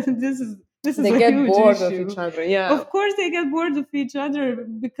 This is they a get huge bored issue. of each other. Yeah. Of course they get bored of each other,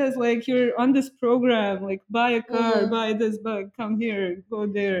 because like you're on this program, like buy a car, buy this, come here, go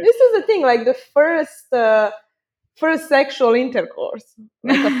there. This is the thing, like the first sexual intercourse,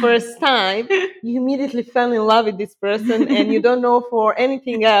 like a first time, you immediately fell in love with this person, and you don't know for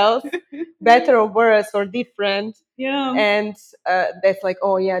anything else, better or worse or different. And that's like,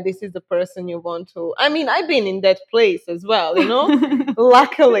 oh yeah, this is the person you want to. I mean, I've been in that place as well,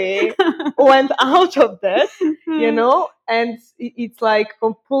 luckily went out of that, and it's like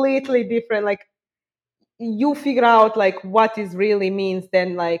completely different. Like, you figure out like what is really means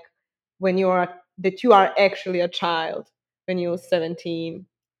then, like, when you are actually a child, when you're 17,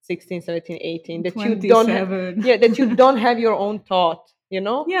 16, 17, 18, that you don't that you don't have your own thought,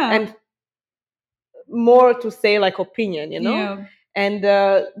 and more to say like opinion, and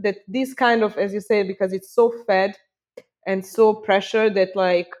that this kind of, as you say, because it's so fed and so pressured, that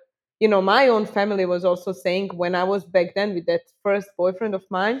like, my own family was also saying, when I was back then with that first boyfriend of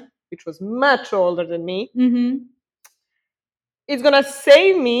mine, which was much older than me, it's gonna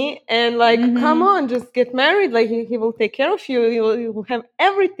save me, and like, come on, just get married, like he will take care of you, he will have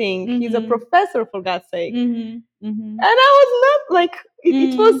everything, he's a professor, for God's sake. And I was not like,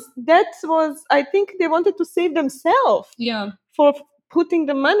 it was, that was, I think they wanted to save themselves for putting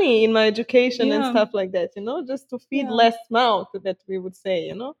the money in my education and stuff like that, just to feed less mouth, that we would say,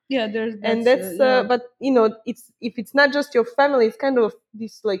 and that's but it's, if it's not just your family, it's kind of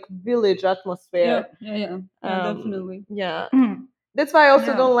this like village atmosphere. Definitely. That's why I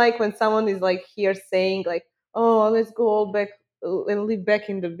also don't like when someone is like here saying like, oh, let's go all back and live back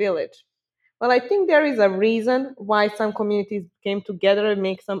in the village. Well, I think there is a reason why some communities came together and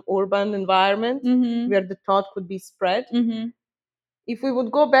make some urban environment where the thought could be spread. If we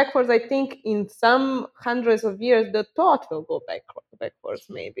would go backwards, I think in some hundreds of years, the thought will go backwards,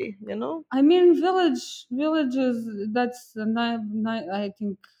 maybe, you know? I mean, villages. That's I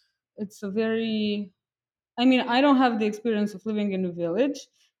think it's a very. I mean, I don't have the experience of living in a village.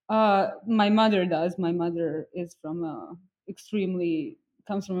 My mother does. My mother is from a extremely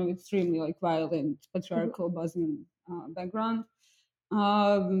comes from an extremely like violent patriarchal Bosnian background.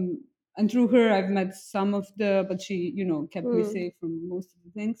 Um, and through her, I've met some of the, but she, kept me safe from most of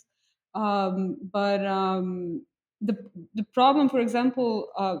the things. But the the problem, for example,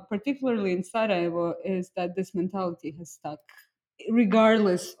 particularly in Sarajevo, is that this mentality has stuck,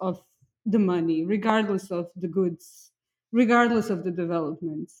 regardless of the money, regardless of the goods, regardless of the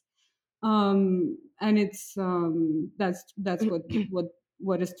developments. And it's that's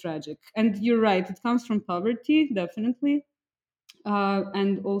what is tragic. And you're right; it comes from poverty, definitely,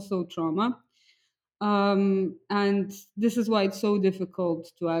 and also trauma. And this is why it's so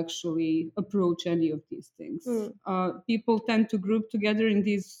difficult to actually approach any of these things. People tend to group together in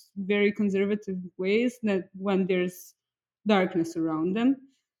these very conservative ways that when there's darkness around them.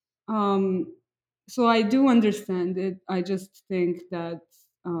 Um, so I do understand it. I just think that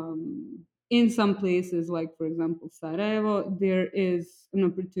in some places, like for example Sarajevo, there is an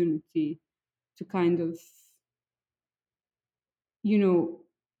opportunity to kind of, you know,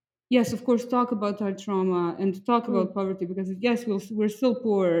 yes, of course, talk about our trauma and talk about poverty, because yes, we're still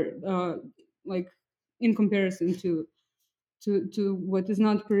poor, like in comparison to what is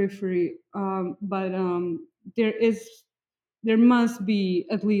not periphery. But there is there must be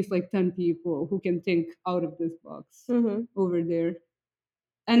at least like 10 people who can think out of this box over there.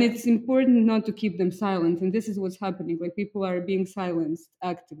 And it's important not to keep them silent. And this is what's happening. Like people are being silenced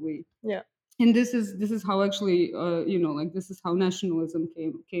actively. Yeah. And this is how actually, like this is how nationalism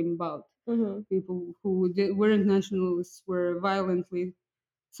came about. People who weren't nationalists were violently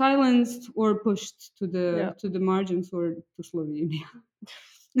silenced or pushed to the margins or to Slovenia.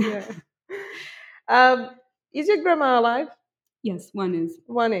 Yeah. um, is your grandma alive? Yes, one is.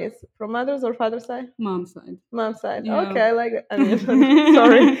 One is from mother's or father's side? Mom's side. Mom's side. Yeah. Okay, I like it. I mean,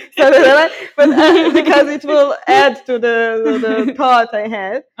 sorry, but because it will add to the thought I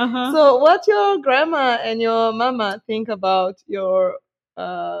had. So, what your grandma and your mama think about your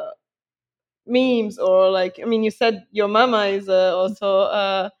memes, or like? I mean, you said your mama is also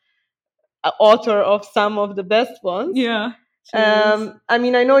a author of some of the best ones. Yeah. She is. I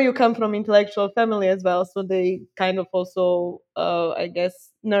mean, I know you come from intellectual family as well, so they kind of also, I guess,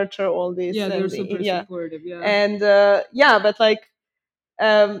 nurture all this. Yeah, they're and super supportive. Yeah. And but like,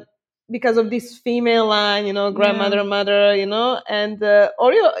 um, because of this female line, grandmother, mother, and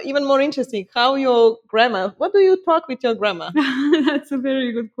or even more interesting, how your grandma? What do you talk with your grandma? That's a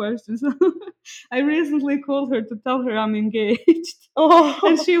very good question. So I recently called her to tell her I'm engaged, Oh,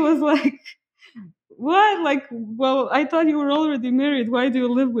 and she was like, "What? Like, well, I thought you were already married. Why do you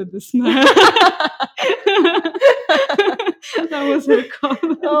live with this man?" That was her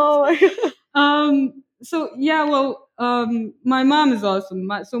comment. Oh my God. So yeah, well, my mom is awesome.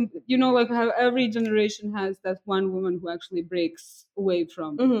 So like how every generation has that one woman who actually breaks away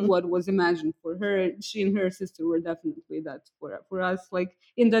from what was imagined for her. She and her sister were definitely that for us. Like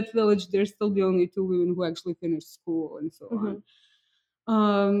in that village, they're still the only two women who actually finished school and so on.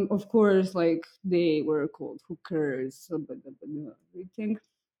 Of course, like they were called hookers, everything.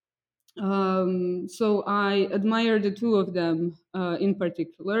 So I admire the two of them in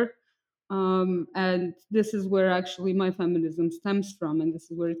particular. And this is where actually my feminism stems from, and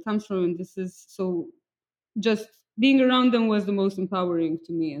this is where it comes from. And this is so just being around them was the most empowering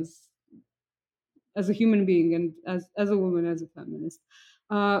to me as a human being and as a woman, as a feminist.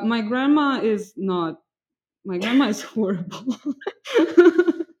 My grandma is not. My grandma is horrible.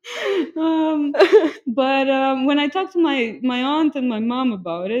 um, but when I talk to my aunt and my mom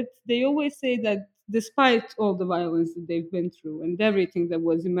about it, they always say that despite all the violence that they've been through and everything that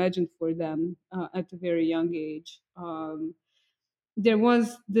was imagined for them at a very young age, there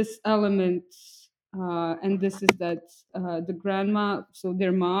was this element, and this is that the grandma, so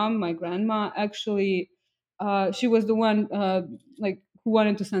their mom, my grandma, actually, she was the one like who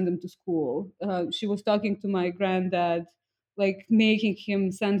wanted to send them to school. She was talking to my granddad, like making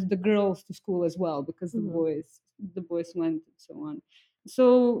him send the girls to school as well because the boys went and so on.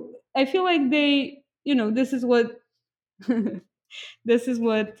 So I feel like they, this is what this is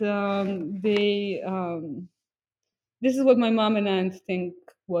what they this is what my mom and aunt think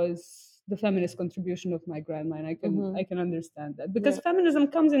was the feminist contribution of my grandma, and Mhm. I can understand that, because Yeah. feminism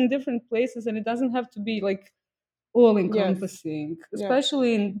comes in different places, and it doesn't have to be like all encompassing, Yeah.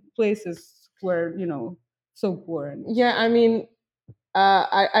 especially in places where so poor. And Yeah, I mean,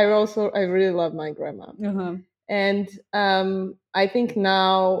 I really love my grandma, uh-huh. and I think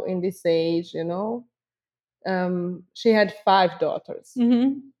now in this age, she had 5 daughters. Mm-hmm.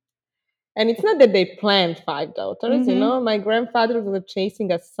 And it's not that they planned 5 daughters, Mm-hmm. My grandfather was chasing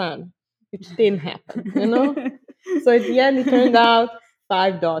a son, which didn't happen. So at the end, it turned out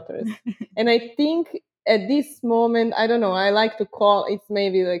 5 daughters. And I think at this moment, I don't know, I like to call it's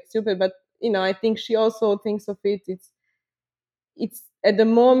maybe like stupid, but I think she also thinks of it. It's at the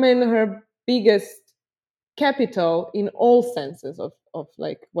moment her biggest capital in all senses of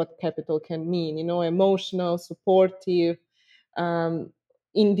like what capital can mean, emotional, supportive, um,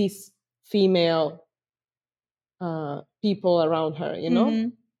 in this female people around her. Mm-hmm.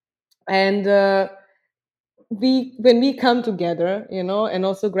 And we when we come together, and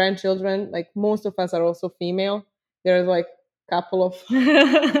also grandchildren, like most of us are also female. There's like couple of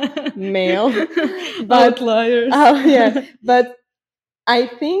male, but Outliers. yeah, but I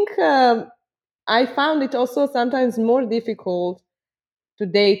think I found it also sometimes more difficult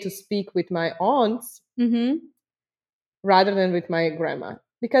today to speak with my aunts Mm-hmm. rather than with my grandma,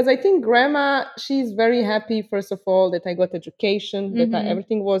 because I think grandma, she's very happy, first of all, that I got education, that Mm-hmm.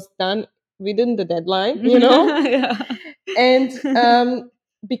 everything was done within the deadline, Yeah. and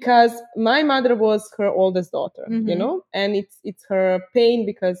because my mother was her oldest daughter, Mm-hmm. and it's her pain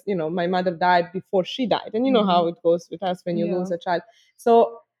because my mother died before she died, and you know how it goes with us when you Yeah. lose a child.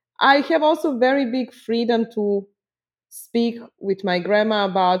 So I have also very big freedom to speak with my grandma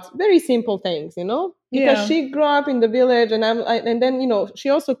about very simple things, because Yeah. she grew up in the village, and then she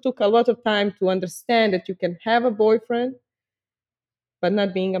also took a lot of time to understand that you can have a boyfriend but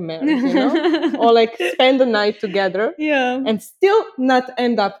not being a marriage, or like spend the night together Yeah. and still not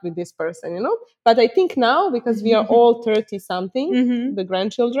end up with this person. But I think now, because we are all 30 something, Mm-hmm. the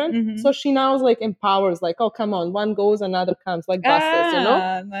grandchildren, Mm-hmm. so she now is like empowers, like, oh, come on, one goes, another comes, like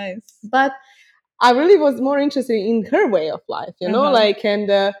buses. Nice. But I really was more interested in her way of life, Uh-huh. like,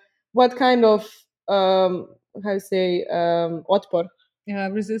 and what kind of, how you say, otpor, Yeah,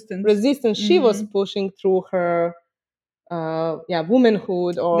 resistance. resistance she was pushing through her, yeah,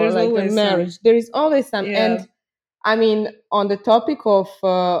 womanhood, or There's like the always marriage. some. There is always some. Yeah. And I mean, on the topic of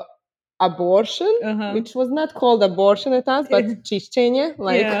abortion, Uh-huh. which was not called abortion at us, but čišćenje,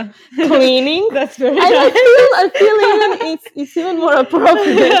 like Yeah. cleaning. That's very I, nice. I feel even it's even more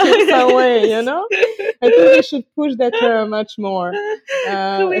appropriate in some way, I think we should push that term much more,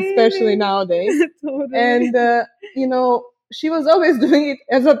 especially Cleaning. nowadays. Totally. And she was always doing it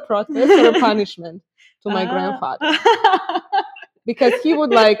as a protest or a punishment to my grandfather, because he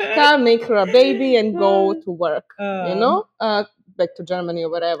would like come, make her a baby, and go to work, back to Germany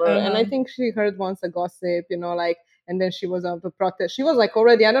or whatever. And I think she heard once a gossip, like, and then she was on the protest. She was like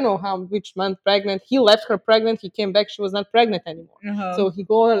already, I don't know which month pregnant. He left her pregnant. He came back. She was not pregnant anymore. So he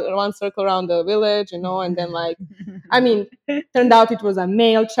go one circle around the village, and then like, I mean, turned out it was a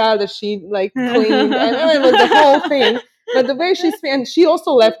male child that she like cleaned, and it was the whole thing. But the way and she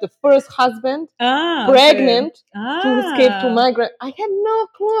also left the first husband pregnant to escape to migrate. I had no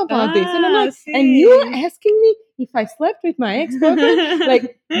clue about this, and I'm like, and you asking me if I slept with my ex-boyfriend?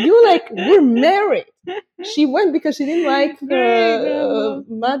 Like, you like we're married. She went because she didn't like her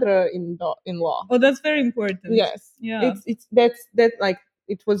mother-in-law. Oh, that's very important. Yes, Yeah. it's that like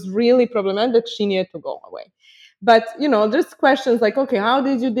it was really problematic that she needed to go away. But there's questions like, okay, how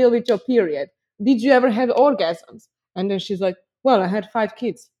did you deal with your period? Did you ever have orgasms? And then she's like, well, I had 5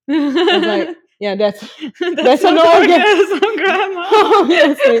 kids. I was like, yeah, that's an orgasm, grandma.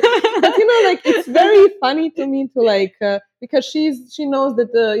 obviously. But like, it's very funny to me to like, because she knows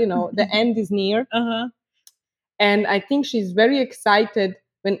that the end is near, and I think she's very excited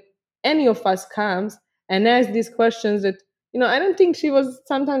when any of us comes and asks these questions that I don't think she was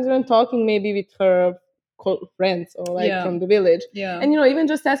sometimes even talking maybe with her friends or like from the village. Yeah. And even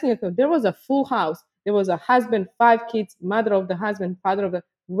just asking her, there was a full house, there was a husband, 5 kids, mother of the husband, father of the,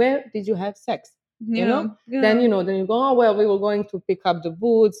 where did you have sex? Then then you go, oh well, we were going to pick up the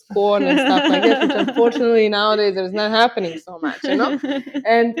boots, corn, and stuff like that, which unfortunately nowadays there's not happening so much.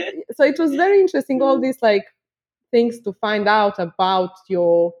 And so it was very interesting, all these like things to find out about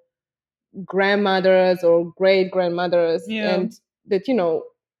your grandmothers or great grandmothers, and that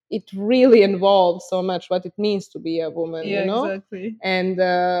it really involves so much what it means to be a woman, exactly. and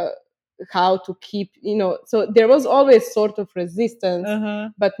how to keep, so there was always sort of resistance,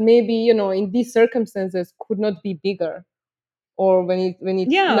 but maybe in these circumstances could not be bigger, or when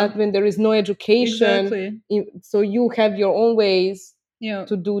it's Yeah. not, when there is no education. Exactly. So you have your own ways Yeah.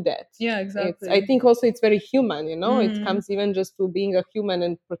 to do that. Yeah, It's, exactly. I think also it's very human, it Mhm. comes even just to being a human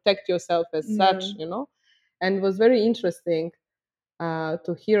and protect yourself as such, Yeah. and it was very interesting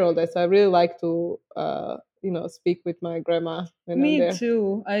to hear all that. So I really like to speak with my grandma when I'm Me there. too.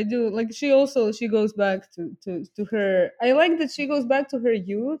 I do. Like she goes back to her. I like that she goes back to her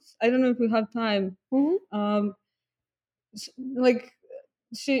youth. I don't know if we have time. Hmm. Like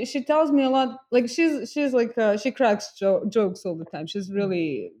she tells me a lot. Like she's like she cracks jokes all the time. She's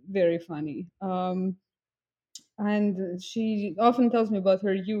really very funny. And she often tells me about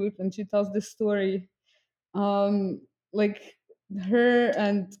her youth, and she tells this story. Like her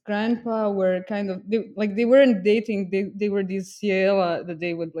and grandpa were kind of they weren't dating. They were these ciela that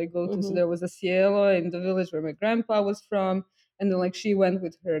they would like go to. So Hmm. there was a ciela in the village where my grandpa was from, and then like she went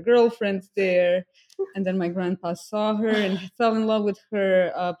with her girlfriends there, and then my grandpa saw her and he fell in love with her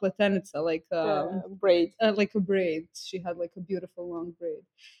platenica, Braid. like a braid. She had like a beautiful long braid.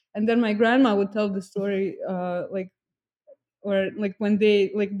 And then my grandma would tell the story or like when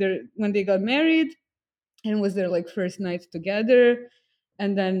they got married and was their like first night together.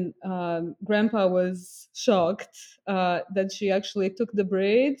 And then grandpa was shocked that she actually took the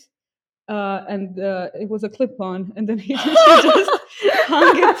braid and it was a clip-on, and then she just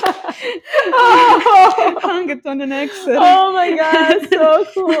hung it Oh, hung it on an exit. oh my god, so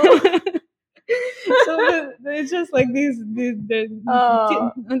cool. So it's just like these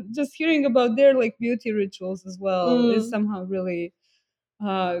Oh. just hearing about their like beauty rituals as well is Mm. somehow really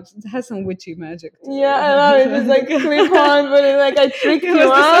it has some witchy magic to Yeah, I love it. It's like clip it. on, but it's like I tricked He you,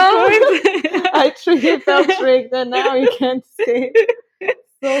 was huh? disappointed. You felt tricked, and now you can't escape.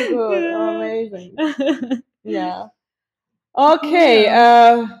 So good, Yeah. amazing. Yeah. Okay.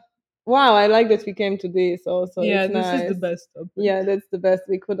 Yeah. Wow, I like that we came to this. Also, Yeah, it's this is the nice. best topic. Yeah, that's the best.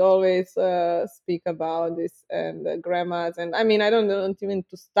 We could always speak about this and grandmas, and I mean, I don't know even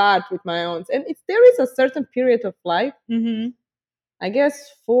to start with my own. And if there is a certain period of life, Mm-hmm. I guess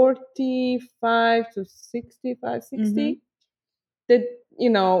 45 to 65, Mm-hmm. 60, that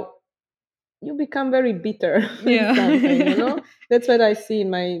you become very bitter with something. Yeah. That's what I see in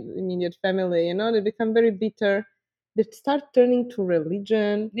my immediate family. They become very bitter. They start turning to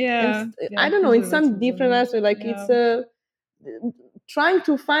religion, and Yeah. I Yeah. don't know, in some different Conservatism. aspect, like Yeah. it's trying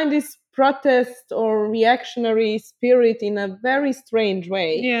to find this protest or reactionary spirit in a very strange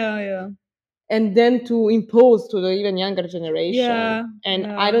way, Yeah. Yeah. and then to impose to the even younger generation. Yeah. And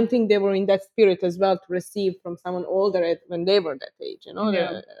I Yeah. don't think they were in that spirit as well to receive from someone older when they were that age.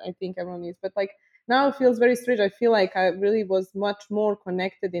 Yeah. I think everyone is, but like now it feels very strange. I feel like I really was much more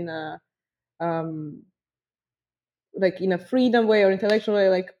connected in a um like in a freedom way or intellectual way,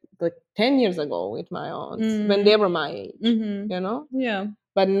 like 10 years ago with my aunts when they Mm. were my age. Mm-hmm. Yeah.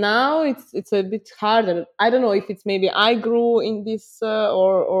 But now it's a bit harder. I don't know if it's maybe I grew in this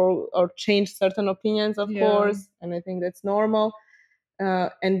or changed certain opinions, of Yeah. course, and I think that's normal.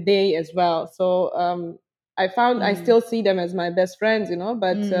 And they as well. So I found I Mm. still see them as my best friends,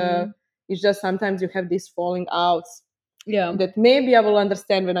 but Mm. it's just sometimes you have these falling outs Yeah. that maybe I will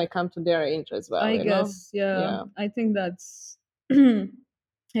understand when I come to their age as well. I guess. Yeah. Yeah. I think that's.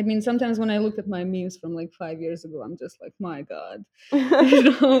 I mean, sometimes when I look at my memes from like 5 years ago, I'm just like, my God, you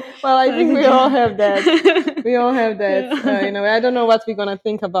know, Well, I like, think we all have that. We all have that. yeah. I don't know what we're gonna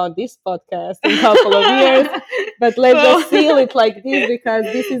think about this podcast in a couple of years, but let's Well, just seal it like this because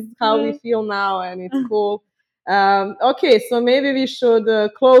this is how we feel now, and it's cool. Okay, so maybe we should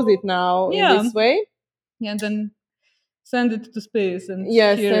close it now in yeah, this way. yeah, and then send it to space and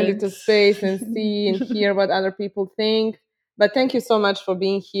Yes, hear send it it. to space and see and hear what other people think. But thank you so much for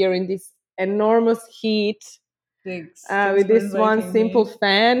being here in this enormous heat Thanks. Thanks with for this one inviting simple me.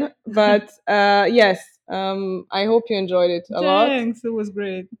 fan. But yes, I hope you enjoyed it a lot. Thanks. It was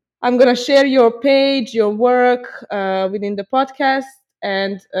great. I'm going to share your page, your work within the podcast,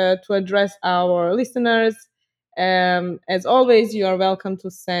 and to address our listeners. As always, you are welcome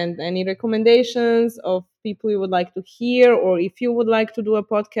to send any recommendations of people you would like to hear, or if you would like to do a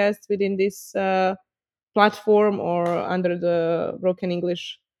podcast within this platform or under the Broken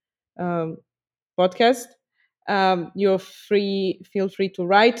English um, podcast. You're free. Feel free to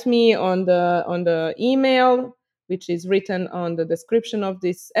write me on the email, which is written on the description of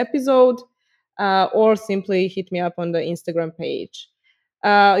this episode, or simply hit me up on the Instagram page.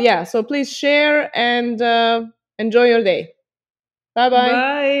 Yeah. So please share and enjoy your day. Bye bye.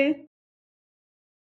 Bye.